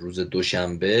هم روز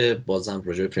دوشنبه بازم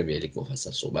راجع به پرمیر لیگ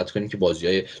مفصل صحبت کنیم که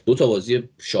 2 تا بازی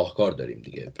شاهکار داریم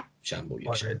دیگه، شنبه و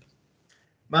یک شنبه.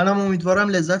 منم امیدوارم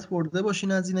لذت برده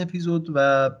باشین از این اپیزود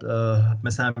و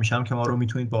مثل همیشه هم که ما رو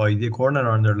میتونید با آیدی کورنر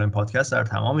آندرلاین پادکست در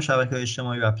تمام شبکه‌های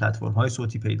اجتماعی و پلتفرم‌های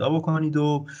صوتی پیدا بکنید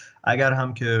و اگر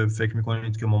هم که فکر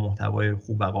میکنید که ما محتوای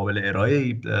خوب و قابل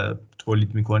ارائه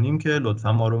تولید میکنیم که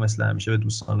لطفا ما رو مثل همیشه به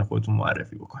دوستان خودتون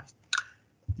معرفی بکنید.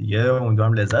 دیگه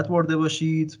امیدوارم لذت برده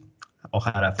باشید،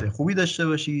 آخر هفته خوبی داشته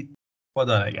باشید.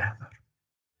 خدا نگهدار.